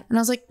day. And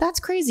I was like, that's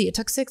crazy. It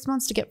took 6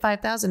 months to get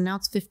 5,000. Now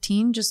it's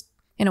 15 just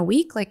in a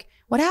week. Like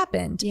what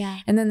happened?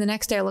 And then the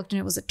next day I looked and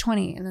it was at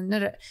 20. And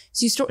then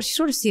so you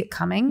sort of see it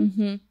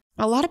coming.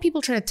 A lot of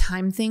people try to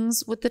time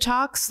things with the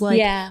talks.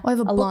 Like, I have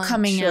a book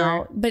coming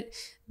out. But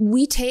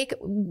we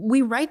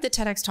write the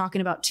TEDx talk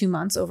in about 2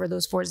 months over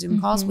those 4 Zoom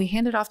calls. We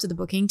hand it off to the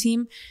booking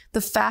team. The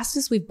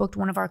fastest we've booked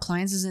one of our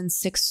clients is in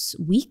 6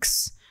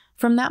 weeks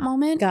from that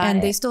moment.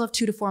 They still have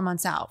 2 to 4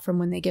 months out from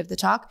when they give the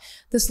talk.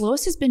 The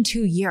slowest has been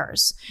 2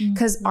 years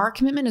because our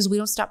commitment is we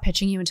don't stop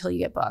pitching you until you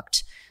get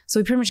booked. So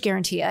we pretty much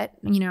guarantee it.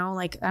 You know,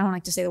 like I don't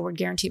like to say the word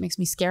guarantee. It makes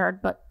me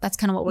scared, but that's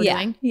kind of what we're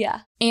doing.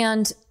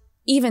 And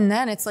even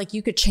then it's like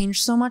you could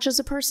change so much as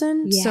a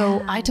person.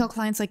 So I tell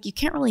clients like you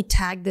can't really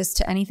tag this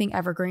to anything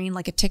evergreen,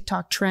 like a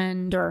TikTok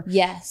trend or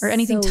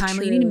anything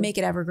timely. You need to make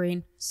it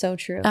evergreen. So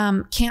true.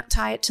 Can't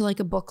tie it to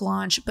like a book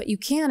launch, but you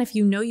can if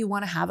you know you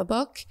want to have a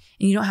book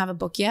and you don't have a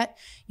book yet,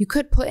 you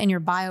could put in your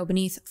bio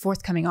beneath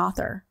forthcoming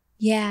author.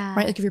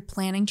 Right? Like if you're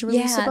planning to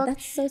release a book.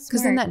 That's so smart.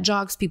 Because then that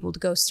jogs people to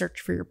go search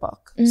for your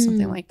book,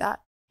 something like that.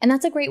 And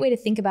that's a great way to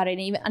think about it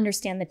and even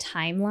understand the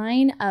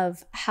timeline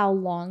of how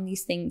long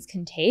these things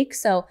can take.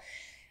 So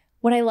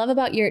what I love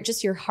about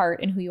your heart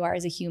and who you are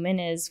as a human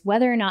is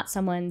whether or not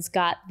someone's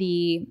got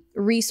the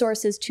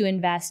resources to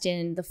invest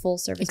in the full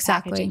service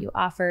package that you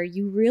offer,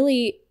 you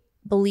really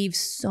believe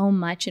so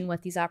much in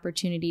what these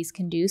opportunities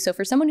can do. So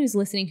for someone who's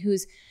listening,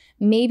 who's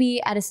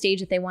maybe at a stage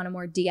that they want to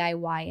more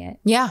DIY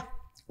it.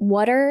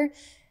 What are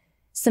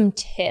some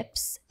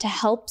tips to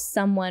help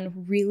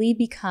someone really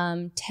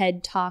become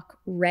TED Talk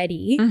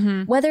ready,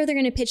 whether they're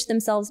going to pitch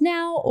themselves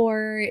now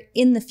or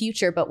in the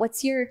future? But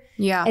what's your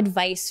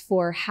advice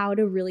for how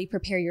to really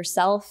prepare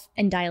yourself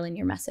and dial in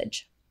your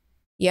message?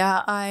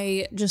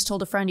 I just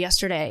told a friend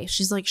yesterday,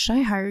 she's like, should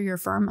I hire your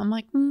firm? I'm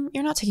like,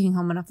 you're not taking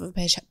home enough of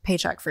a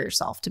paycheck for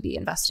yourself to be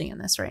investing in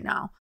this right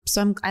now.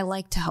 So I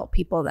like to help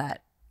people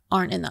that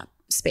aren't in that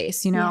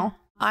space, you know?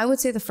 I would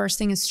say the first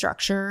thing is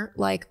structure.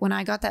 Like when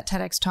I got that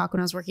TEDx talk when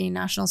I was working in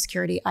national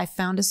security, I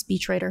found a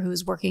speechwriter who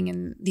was working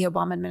in the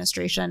Obama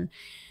administration.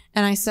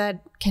 And I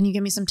said, can you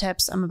give me some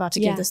tips? I'm about to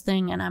give this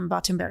thing and I'm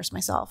about to embarrass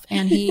myself.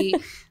 And he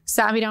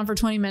sat me down for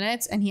 20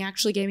 minutes and he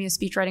actually gave me a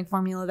speech writing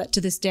formula that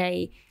to this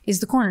day is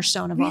the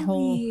cornerstone of our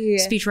whole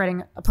speech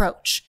writing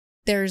approach.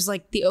 There's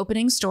like the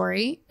opening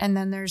story and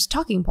then there's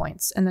talking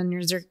points and then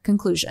there's your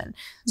conclusion.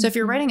 So if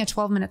you're writing a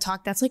 12-minute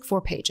talk, that's like 4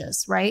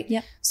 pages, right?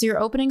 Yep. So your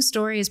opening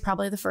story is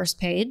probably the first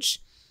page.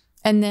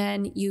 And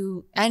then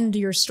you end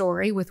your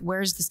story with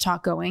where's this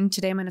talk going?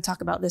 Today I'm going to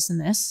talk about this and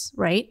this,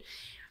 right?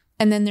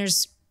 And then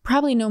there's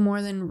probably no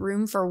more than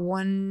room for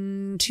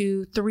 1,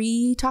 2,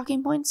 3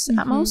 talking points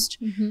at most.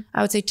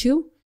 I would say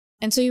 2.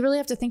 And so you really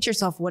have to think to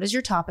yourself, what is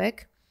your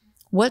topic?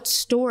 What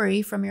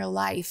story from your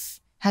life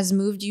has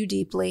moved you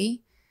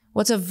deeply?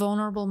 What's a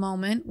vulnerable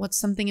moment? What's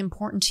something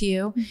important to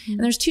you?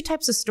 And there's 2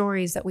 types of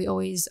stories that we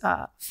always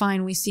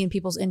find we see in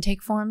people's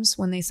intake forms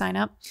when they sign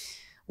up.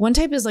 One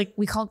type is like,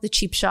 we call it the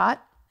cheap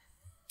shot.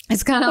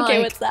 It's kind of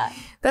like, what's that?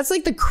 That's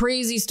like the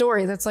crazy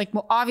story. That's like,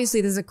 well,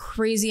 obviously this is a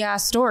crazy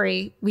ass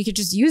story. We could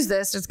just use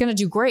this. It's going to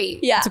do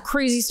great. Yeah. It's a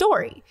crazy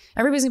story.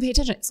 Everybody's gonna pay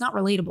attention. It's not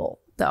relatable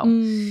though.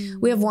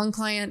 We have one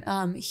client,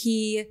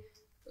 he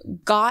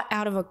got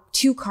out of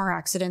 2 car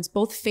accidents,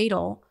 both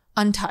fatal,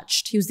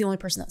 untouched. He was the only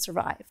person that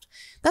survived.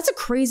 That's a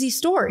crazy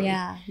story.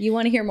 Yeah. You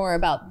want to hear more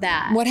about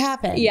that. What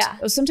happened? Yeah.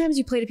 Sometimes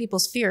you play to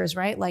people's fears,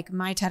 right? Like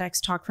my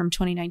TEDx talk from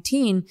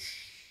 2019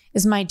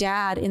 is my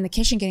dad in the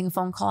kitchen getting a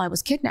phone call. I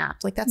was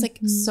kidnapped. Like that's like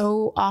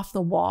so off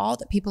the wall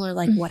that people are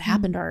like, what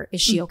happened to her? Is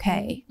she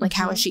okay? Like,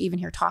 how is she even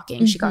here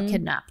talking? She got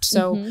kidnapped.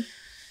 So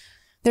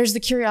there's the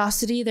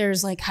curiosity.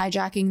 There's like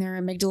hijacking their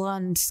amygdala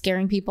and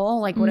scaring people,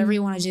 like whatever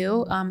you want to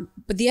do.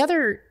 But the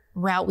other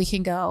route we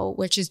can go,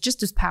 which is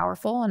just as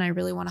powerful. And I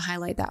really want to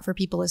highlight that for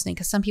people listening,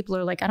 because some people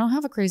are like, I don't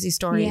have a crazy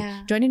story.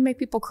 Yeah. Do I need to make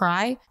people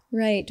cry?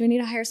 Right. Do I need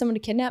to hire someone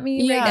to kidnap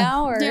me right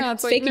now? Or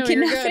it's fake like, a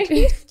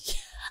kidnapping?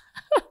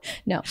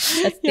 No,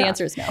 the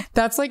answer is no.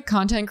 That's like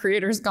content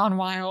creators gone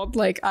wild.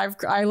 Like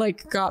I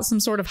like got some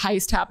sort of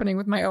heist happening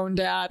with my own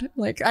dad.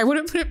 Like I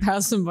wouldn't put it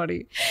past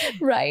somebody.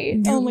 Right.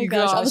 Oh my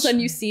gosh. All of a sudden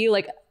you see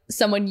like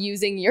someone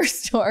using your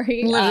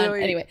story.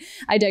 Anyway,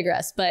 I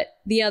digress. But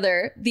the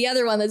other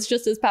one that's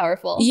just as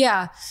powerful.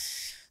 Yeah.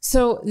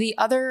 So the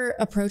other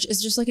approach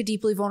is just like a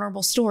deeply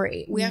vulnerable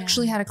story. We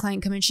actually had a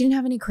client come in. She didn't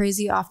have any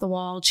crazy off the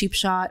wall, cheap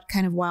shot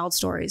kind of wild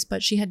stories,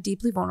 but she had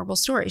deeply vulnerable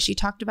stories. She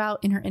talked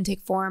about in her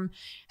intake form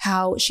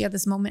how she had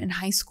this moment in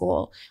high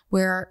school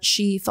where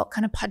she felt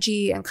kind of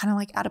pudgy and kind of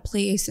like out of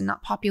place and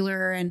not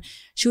popular. And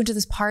she went to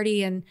this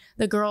party and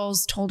the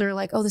girls told her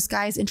like, oh, this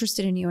guy's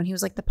interested in you. And he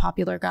was like the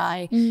popular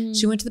guy.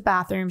 She went to the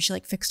bathroom. She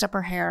like fixed up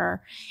her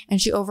hair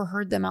and she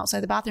overheard them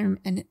outside the bathroom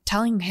and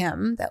telling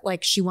him that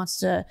like she wants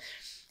to.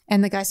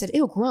 And the guy said,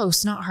 ew,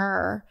 gross, not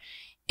her.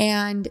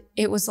 And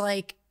it was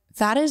like,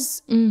 that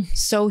is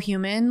so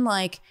human.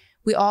 Like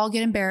we all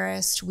get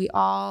embarrassed. We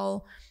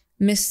all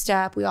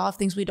misstep. We all have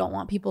things we don't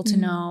want people to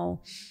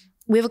know.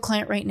 We have a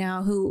client right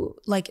now who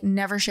like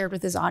never shared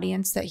with his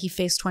audience that he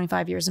faced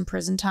 25 years in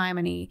prison time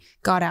and he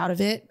got out of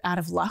it out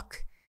of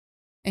luck.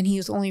 And he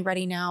was only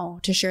ready now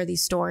to share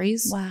these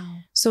stories. Wow.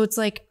 So it's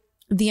like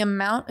the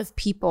amount of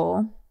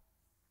people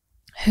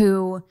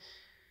who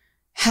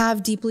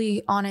have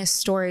deeply honest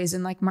stories.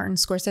 And like Martin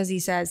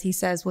Scorsese says, he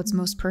says, what's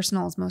most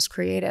personal is most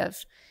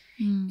creative.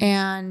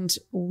 And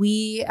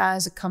we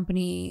as a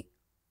company,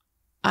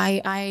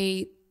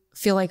 I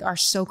feel like are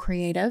so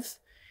creative.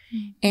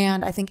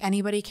 And I think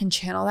anybody can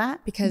channel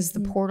that because the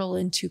portal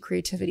into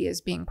creativity is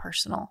being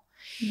personal.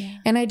 Yeah.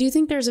 And I do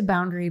think there's a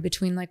boundary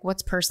between like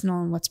what's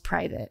personal and what's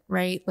private,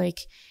 right? Like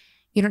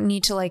you don't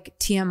need to like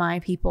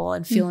TMI people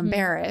and feel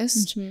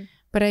embarrassed.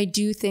 But I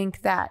do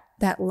think that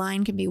that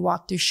line can be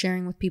walked through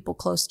sharing with people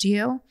close to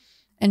you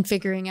and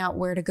figuring out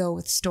where to go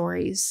with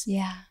stories.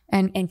 Yeah.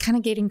 And kind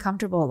of getting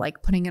comfortable,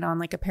 like putting it on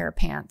like a pair of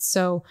pants.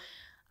 So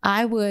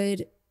I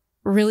would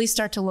really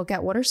start to look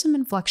at what are some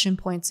inflection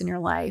points in your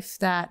life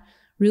that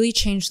really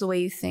change the way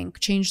you think,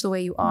 change the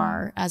way you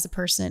are as a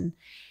person.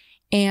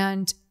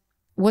 And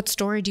what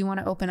story do you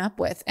want to open up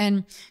with?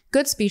 And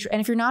good speech.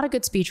 And if you're not a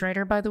good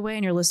speechwriter, by the way,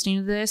 and you're listening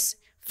to this,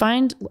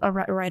 find a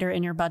writer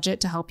in your budget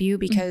to help you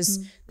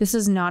because this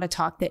is not a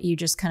talk that you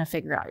just kind of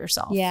figure out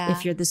yourself. Yeah.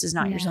 If this is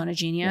not your zone of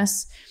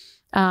genius.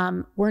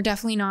 We're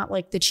definitely not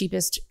like the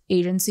cheapest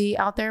agency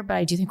out there, but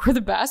I do think we're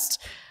the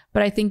best.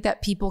 But I think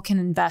that people can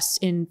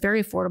invest in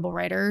very affordable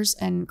writers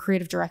and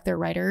creative direct their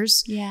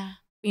writers. Yeah.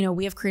 You know,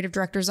 we have creative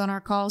directors on our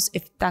calls.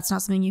 If that's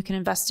not something you can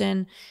invest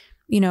in,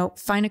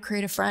 find a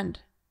creative friend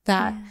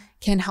that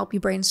can help you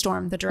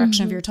brainstorm the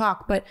direction of your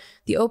talk. But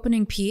the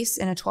opening piece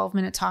in a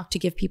 12-minute talk to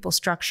give people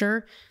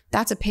structure,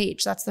 that's a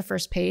page. That's the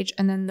first page.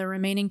 And then the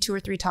remaining 2 or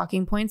 3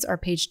 talking points are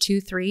page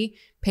 2, 3,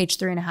 page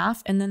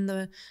 3.5. And then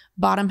the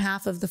bottom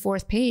half of the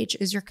 4th page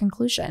is your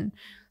conclusion.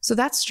 So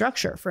that's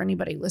structure for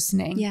anybody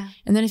listening. Yeah.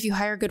 And then if you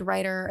hire a good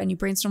writer and you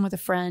brainstorm with a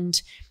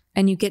friend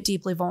and you get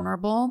deeply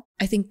vulnerable,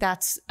 I think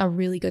that's a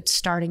really good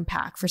starting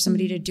pack for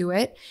somebody to do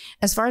it.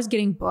 As far as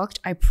getting booked,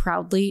 I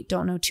proudly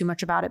don't know too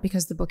much about it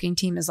because the booking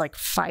team is like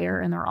fire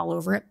and they're all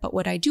over it. But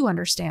what I do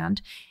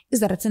understand is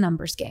that it's a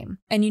numbers game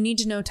and you need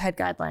to know TED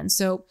guidelines.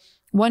 So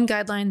one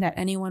guideline that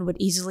anyone would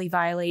easily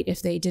violate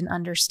if they didn't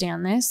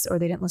understand this or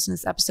they didn't listen to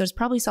this episode is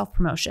probably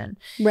self-promotion.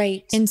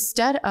 Right.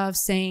 Instead of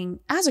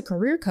saying as a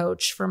career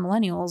coach for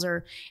millennials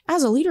or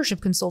as a leadership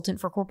consultant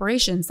for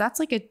corporations, that's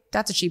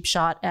a cheap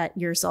shot at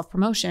your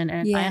self-promotion.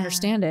 And I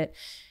understand it.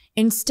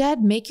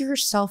 Instead, make your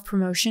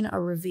self-promotion a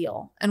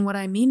reveal. And what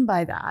I mean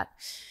by that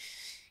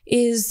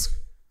is,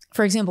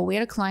 for example, we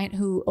had a client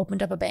who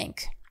opened up a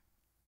bank.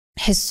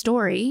 His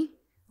story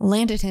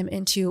landed him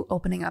into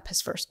opening up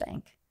his first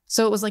bank.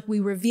 So it was like we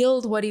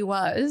revealed what he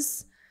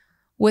was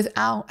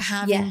without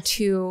having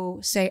to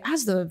say,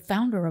 as the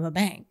founder of a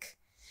bank.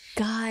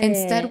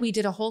 Instead, we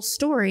did a whole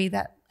story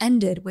that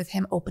ended with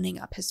him opening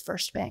up his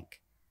first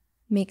bank.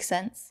 Makes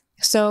sense.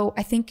 So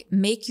I think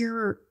make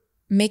your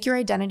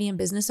identity and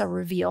business a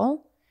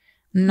reveal,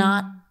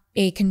 not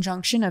a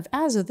conjunction of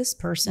as of this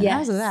person,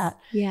 as of that.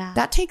 Yeah.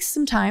 That takes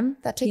some time.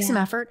 That takes some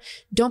effort.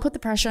 Don't put the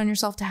pressure on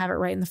yourself to have it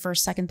right in the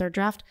first, second, third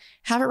draft.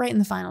 Have it right in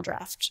the final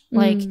draft.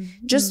 Like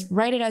just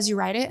write it as you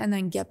write it and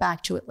then get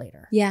back to it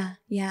later. Yeah.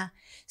 Yeah.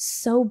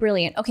 So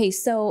brilliant. Okay.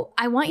 So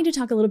I want you to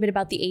talk a little bit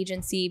about the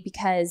agency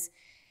because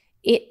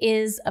it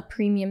is a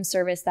premium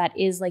service that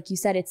is, like you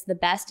said, it's the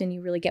best and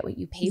you really get what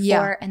you pay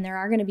for. And there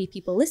are going to be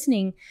people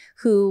listening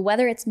who,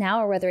 whether it's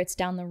now or whether it's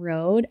down the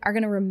road, are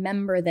going to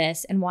remember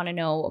this and want to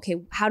know, okay,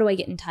 how do I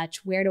get in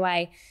touch? Where do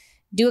I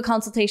do a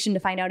consultation to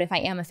find out if I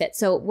am a fit?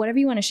 So whatever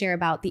you want to share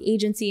about the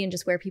agency and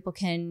just where people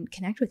can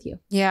connect with you.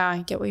 Yeah,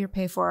 I get what you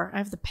pay for. I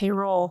have the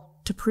payroll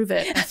to prove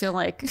it. I feel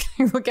like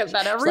I look at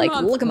that every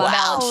month. Look at my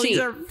balance sheet. These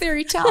are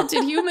very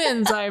talented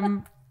humans.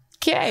 I'm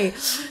okay.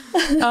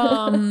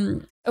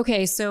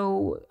 Okay,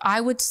 so I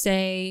would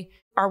say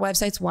our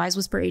website's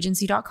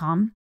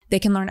wisewhisperagency.com. They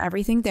can learn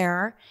everything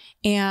there.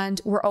 And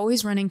we're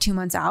always running 2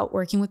 months out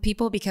working with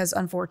people because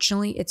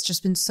unfortunately, it's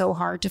just been so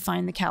hard to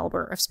find the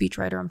caliber of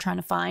speechwriter I'm trying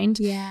to find.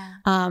 Yeah.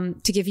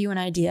 To give you an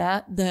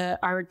idea,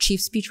 our chief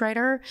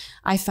speechwriter,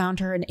 I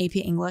found her in AP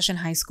English in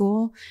high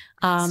school.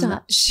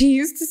 She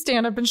used to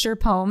stand up and share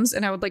poems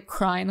and I would like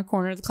cry in the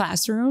corner of the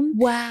classroom.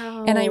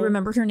 Wow. And I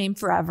remembered her name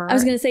forever. I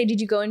was going to say, did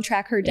you go and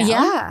track her down?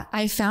 Yeah.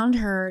 I found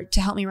her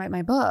to help me write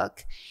my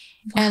book.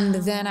 Wow. And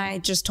then I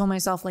just told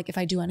myself, like, if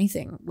I do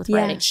anything with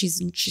writing, she's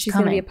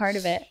going to be a part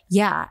of it.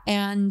 Yeah.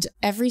 And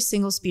every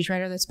single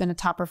speechwriter that's been a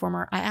top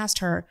performer, I asked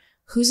her,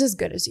 who's as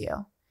good as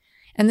you?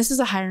 And this is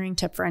a hiring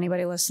tip for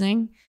anybody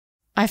listening.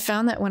 I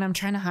found that when I'm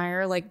trying to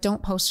hire, like,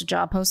 don't post a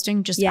job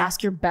posting, just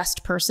ask your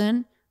best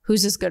person,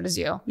 who's as good as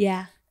you?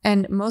 Yeah.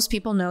 And most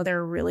people know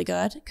they're really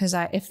good because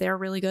if they're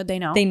really good, they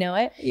know. They know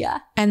it. Yeah.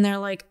 And they're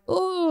like,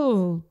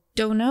 oh,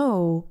 don't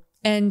know.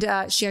 And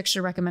she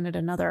actually recommended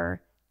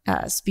another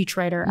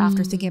speechwriter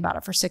after thinking about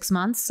it for 6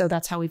 months. So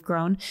that's how we've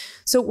grown.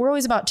 So we're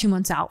always about 2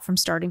 months out from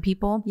starting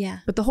people. Yeah.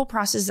 But the whole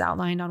process is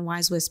outlined on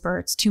Wise Whisper.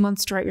 It's 2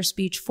 months to write your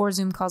speech, 4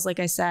 Zoom calls, like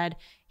I said,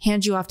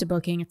 hand you off to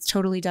booking. It's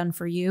totally done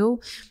for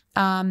you.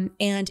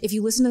 And if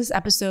you listen to this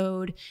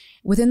episode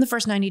within the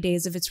first 90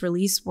 days of its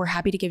release, we're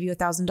happy to give you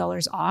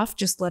 $1,000 off.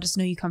 Just let us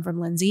know you come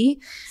from Lindsay.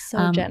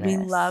 So generous. We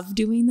love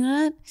doing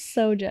that.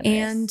 So generous.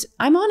 And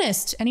I'm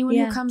honest. Anyone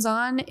who comes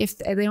on, if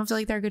they don't feel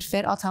like they're a good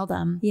fit, I'll tell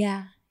them.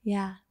 Yeah.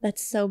 Yeah.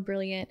 That's so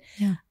brilliant.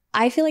 Yeah.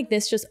 I feel like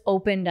this just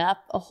opened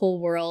up a whole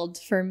world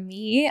for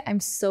me. I'm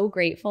so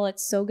grateful.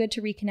 It's so good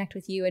to reconnect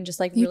with you and just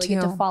like really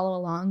get to follow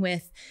along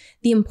with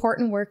the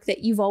important work that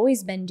you've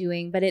always been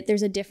doing. But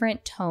there's a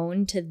different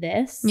tone to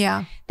this.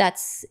 Yeah.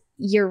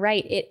 You're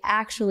right. It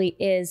actually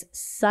is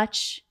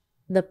such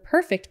the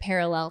perfect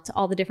parallel to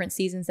all the different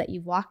seasons that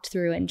you've walked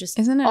through and just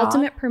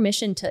ultimate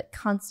permission to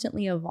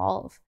constantly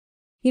evolve.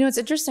 You know, it's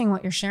interesting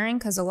what you're sharing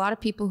because a lot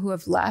of people who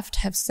have left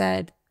have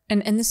said,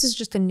 and this is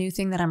just a new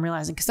thing that I'm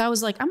realizing because I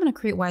was like, I'm going to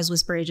create Wise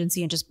Whisper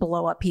Agency and just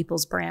blow up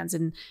people's brands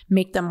and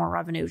make them more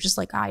revenue, just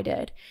like I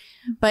did.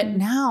 But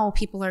now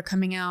people are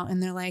coming out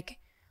and they're like,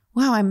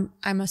 wow,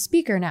 I'm a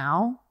speaker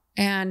now.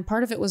 And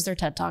part of it was their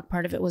TED Talk.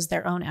 Part of it was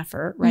their own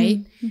effort, right?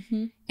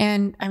 Mm-hmm.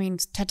 And I mean,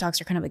 TED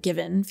Talks are kind of a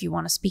given if you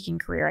want a speaking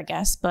career, I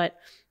guess. But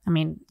I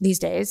mean, these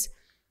days.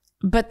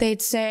 But they'd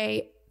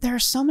say, there are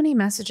so many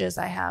messages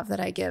I have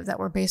that I give that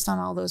were based on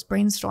all those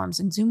brainstorms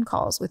and Zoom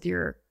calls with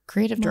your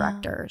creative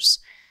directors.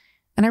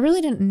 And I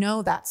really didn't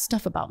know that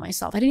stuff about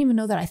myself. I didn't even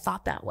know that I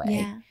thought that way.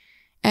 Yeah.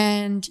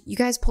 And you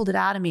guys pulled it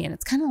out of me and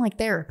it's kind of like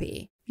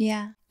therapy.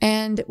 Yeah.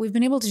 And we've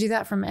been able to do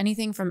that from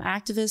anything from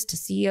activists to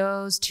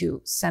CEOs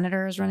to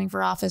senators running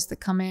for office that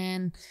come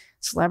in,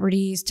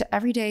 celebrities to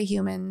everyday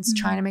humans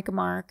trying to make a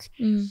mark.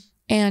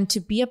 And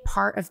to be a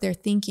part of their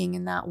thinking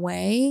in that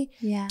way,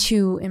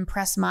 to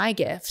impress my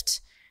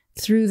gift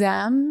through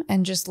them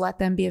and just let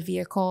them be a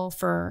vehicle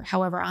for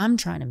however I'm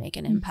trying to make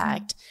an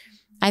impact.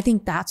 I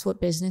think that's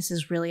what business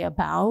is really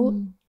about.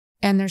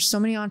 And there's so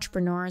many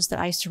entrepreneurs that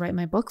I used to write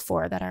my book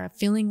for that are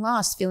feeling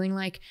lost, feeling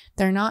like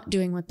they're not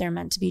doing what they're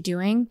meant to be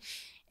doing.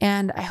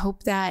 And I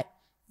hope that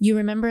you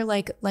remember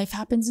like life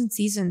happens in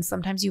seasons.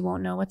 Sometimes you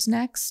won't know what's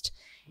next.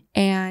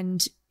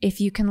 And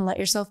if you can let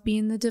yourself be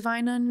in the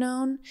divine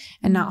unknown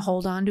and not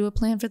hold on to a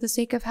plan for the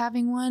sake of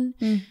having one,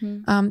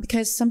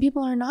 because some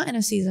people are not in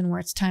a season where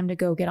it's time to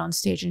go get on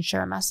stage and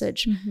share a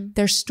message.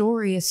 Their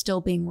story is still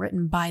being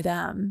written by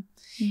them.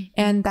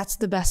 And that's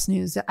the best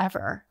news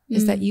ever,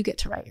 is that you get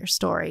to write your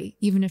story,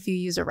 even if you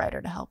use a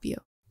writer to help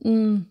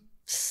you.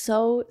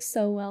 So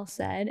well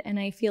said. And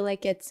I feel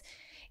like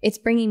it's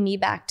bringing me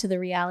back to the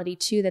reality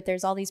too, that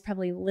there's all these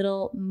probably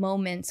little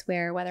moments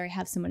where, whether I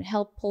have someone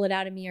help pull it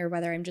out of me or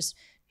whether I'm just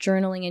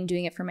journaling and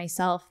doing it for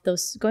myself,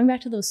 those, going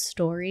back to those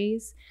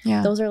stories,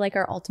 those are like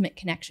our ultimate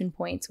connection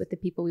points with the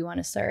people we want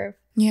to serve.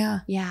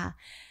 Yeah.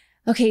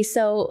 Okay,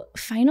 so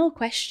final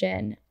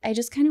question. I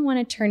just kind of want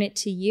to turn it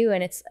to you,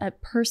 and it's a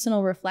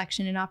personal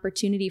reflection, an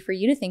opportunity for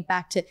you to think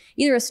back to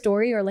either a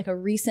story or like a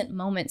recent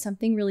moment,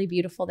 something really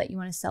beautiful that you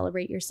want to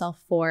celebrate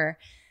yourself for.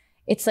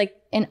 It's like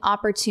an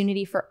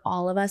opportunity for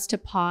all of us to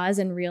pause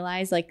and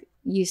realize, like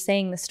you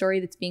saying, the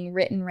story that's being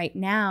written right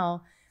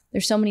now,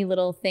 there's so many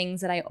little things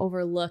that I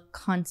overlook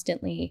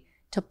constantly,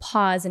 to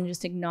pause and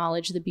just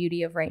acknowledge the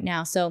beauty of right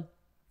now. So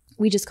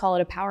we just call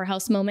it a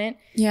powerhouse moment.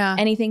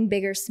 Anything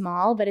big or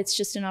small, but it's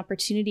just an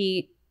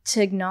opportunity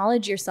to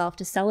acknowledge yourself,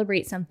 to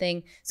celebrate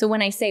something. So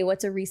when I say,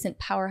 what's a recent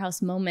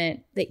powerhouse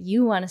moment that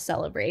you want to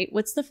celebrate,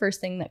 what's the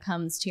first thing that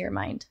comes to your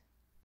mind?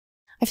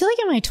 I feel like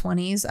in my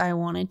 20s, I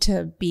wanted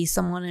to be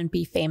someone and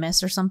be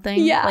famous or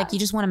something. Like you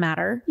just want to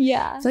matter. I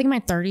feel like in my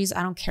 30s,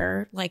 I don't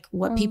care like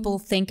what people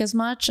think as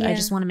much. I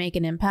just want to make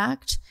an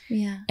impact.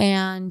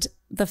 And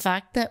the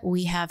fact that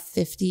we have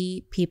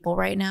 50 people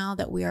right now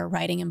that we are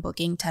writing and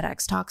booking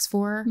TEDx Talks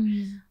for,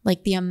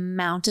 like the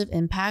amount of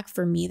impact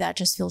for me, that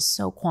just feels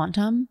so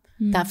quantum.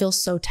 That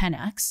feels so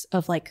 10x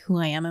of like who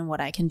I am and what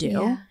I can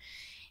do.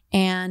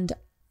 And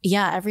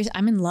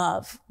I'm in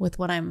love with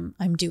what I'm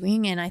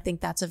doing. And I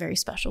think that's a very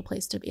special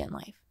place to be in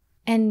life.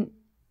 And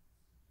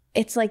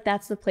it's like,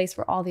 that's the place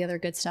where all the other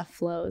good stuff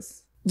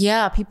flows.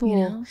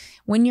 People,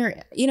 when you're,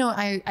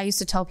 I used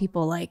to tell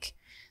people, like,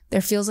 there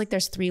feels like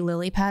there's 3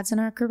 lily pads in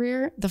our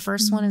career. The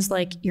first one is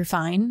like, you're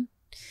fine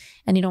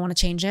and you don't want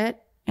to change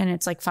it. And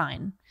it's like,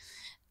 fine.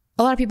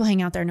 A lot of people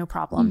hang out there, no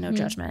problem, no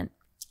judgment.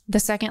 The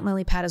second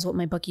lily pad is what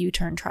my book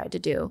U-Turn tried to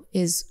do,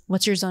 is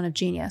what's your zone of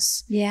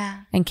genius?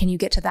 And can you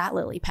get to that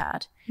lily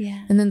pad?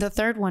 And then the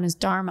third one is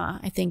Dharma.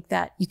 I think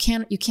that you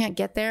can't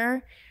get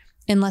there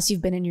unless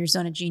you've been in your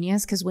zone of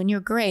genius, because when you're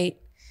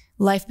great,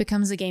 life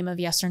becomes a game of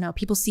yes or no.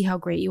 People see how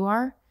great you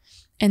are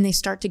and they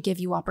start to give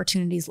you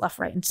opportunities left,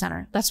 right, and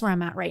center. That's where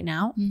I'm at right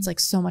now. It's like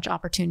so much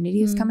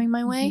opportunity is coming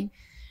my way.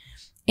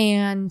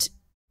 And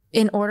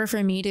in order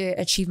for me to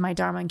achieve my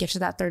Dharma and get to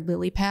that third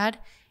lily pad,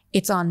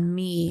 it's on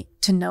me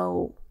to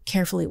know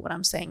carefully what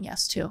I'm saying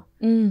yes to.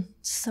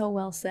 So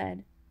well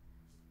said.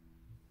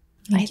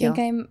 I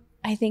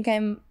think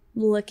I'm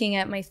looking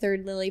at my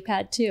third lily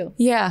pad too.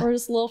 We're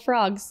just little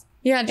frogs.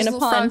 Just in a little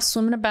frogs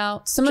swimming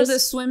about. Some of the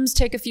swims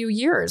take a few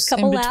years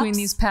in between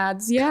these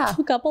pads. A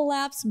couple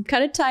laps. I'm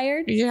kind of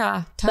tired.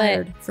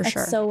 Tired for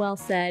sure. So well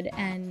said.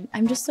 And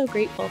I'm just so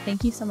grateful.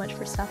 Thank you so much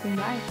for stopping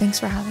by. Thanks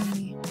for having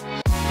me.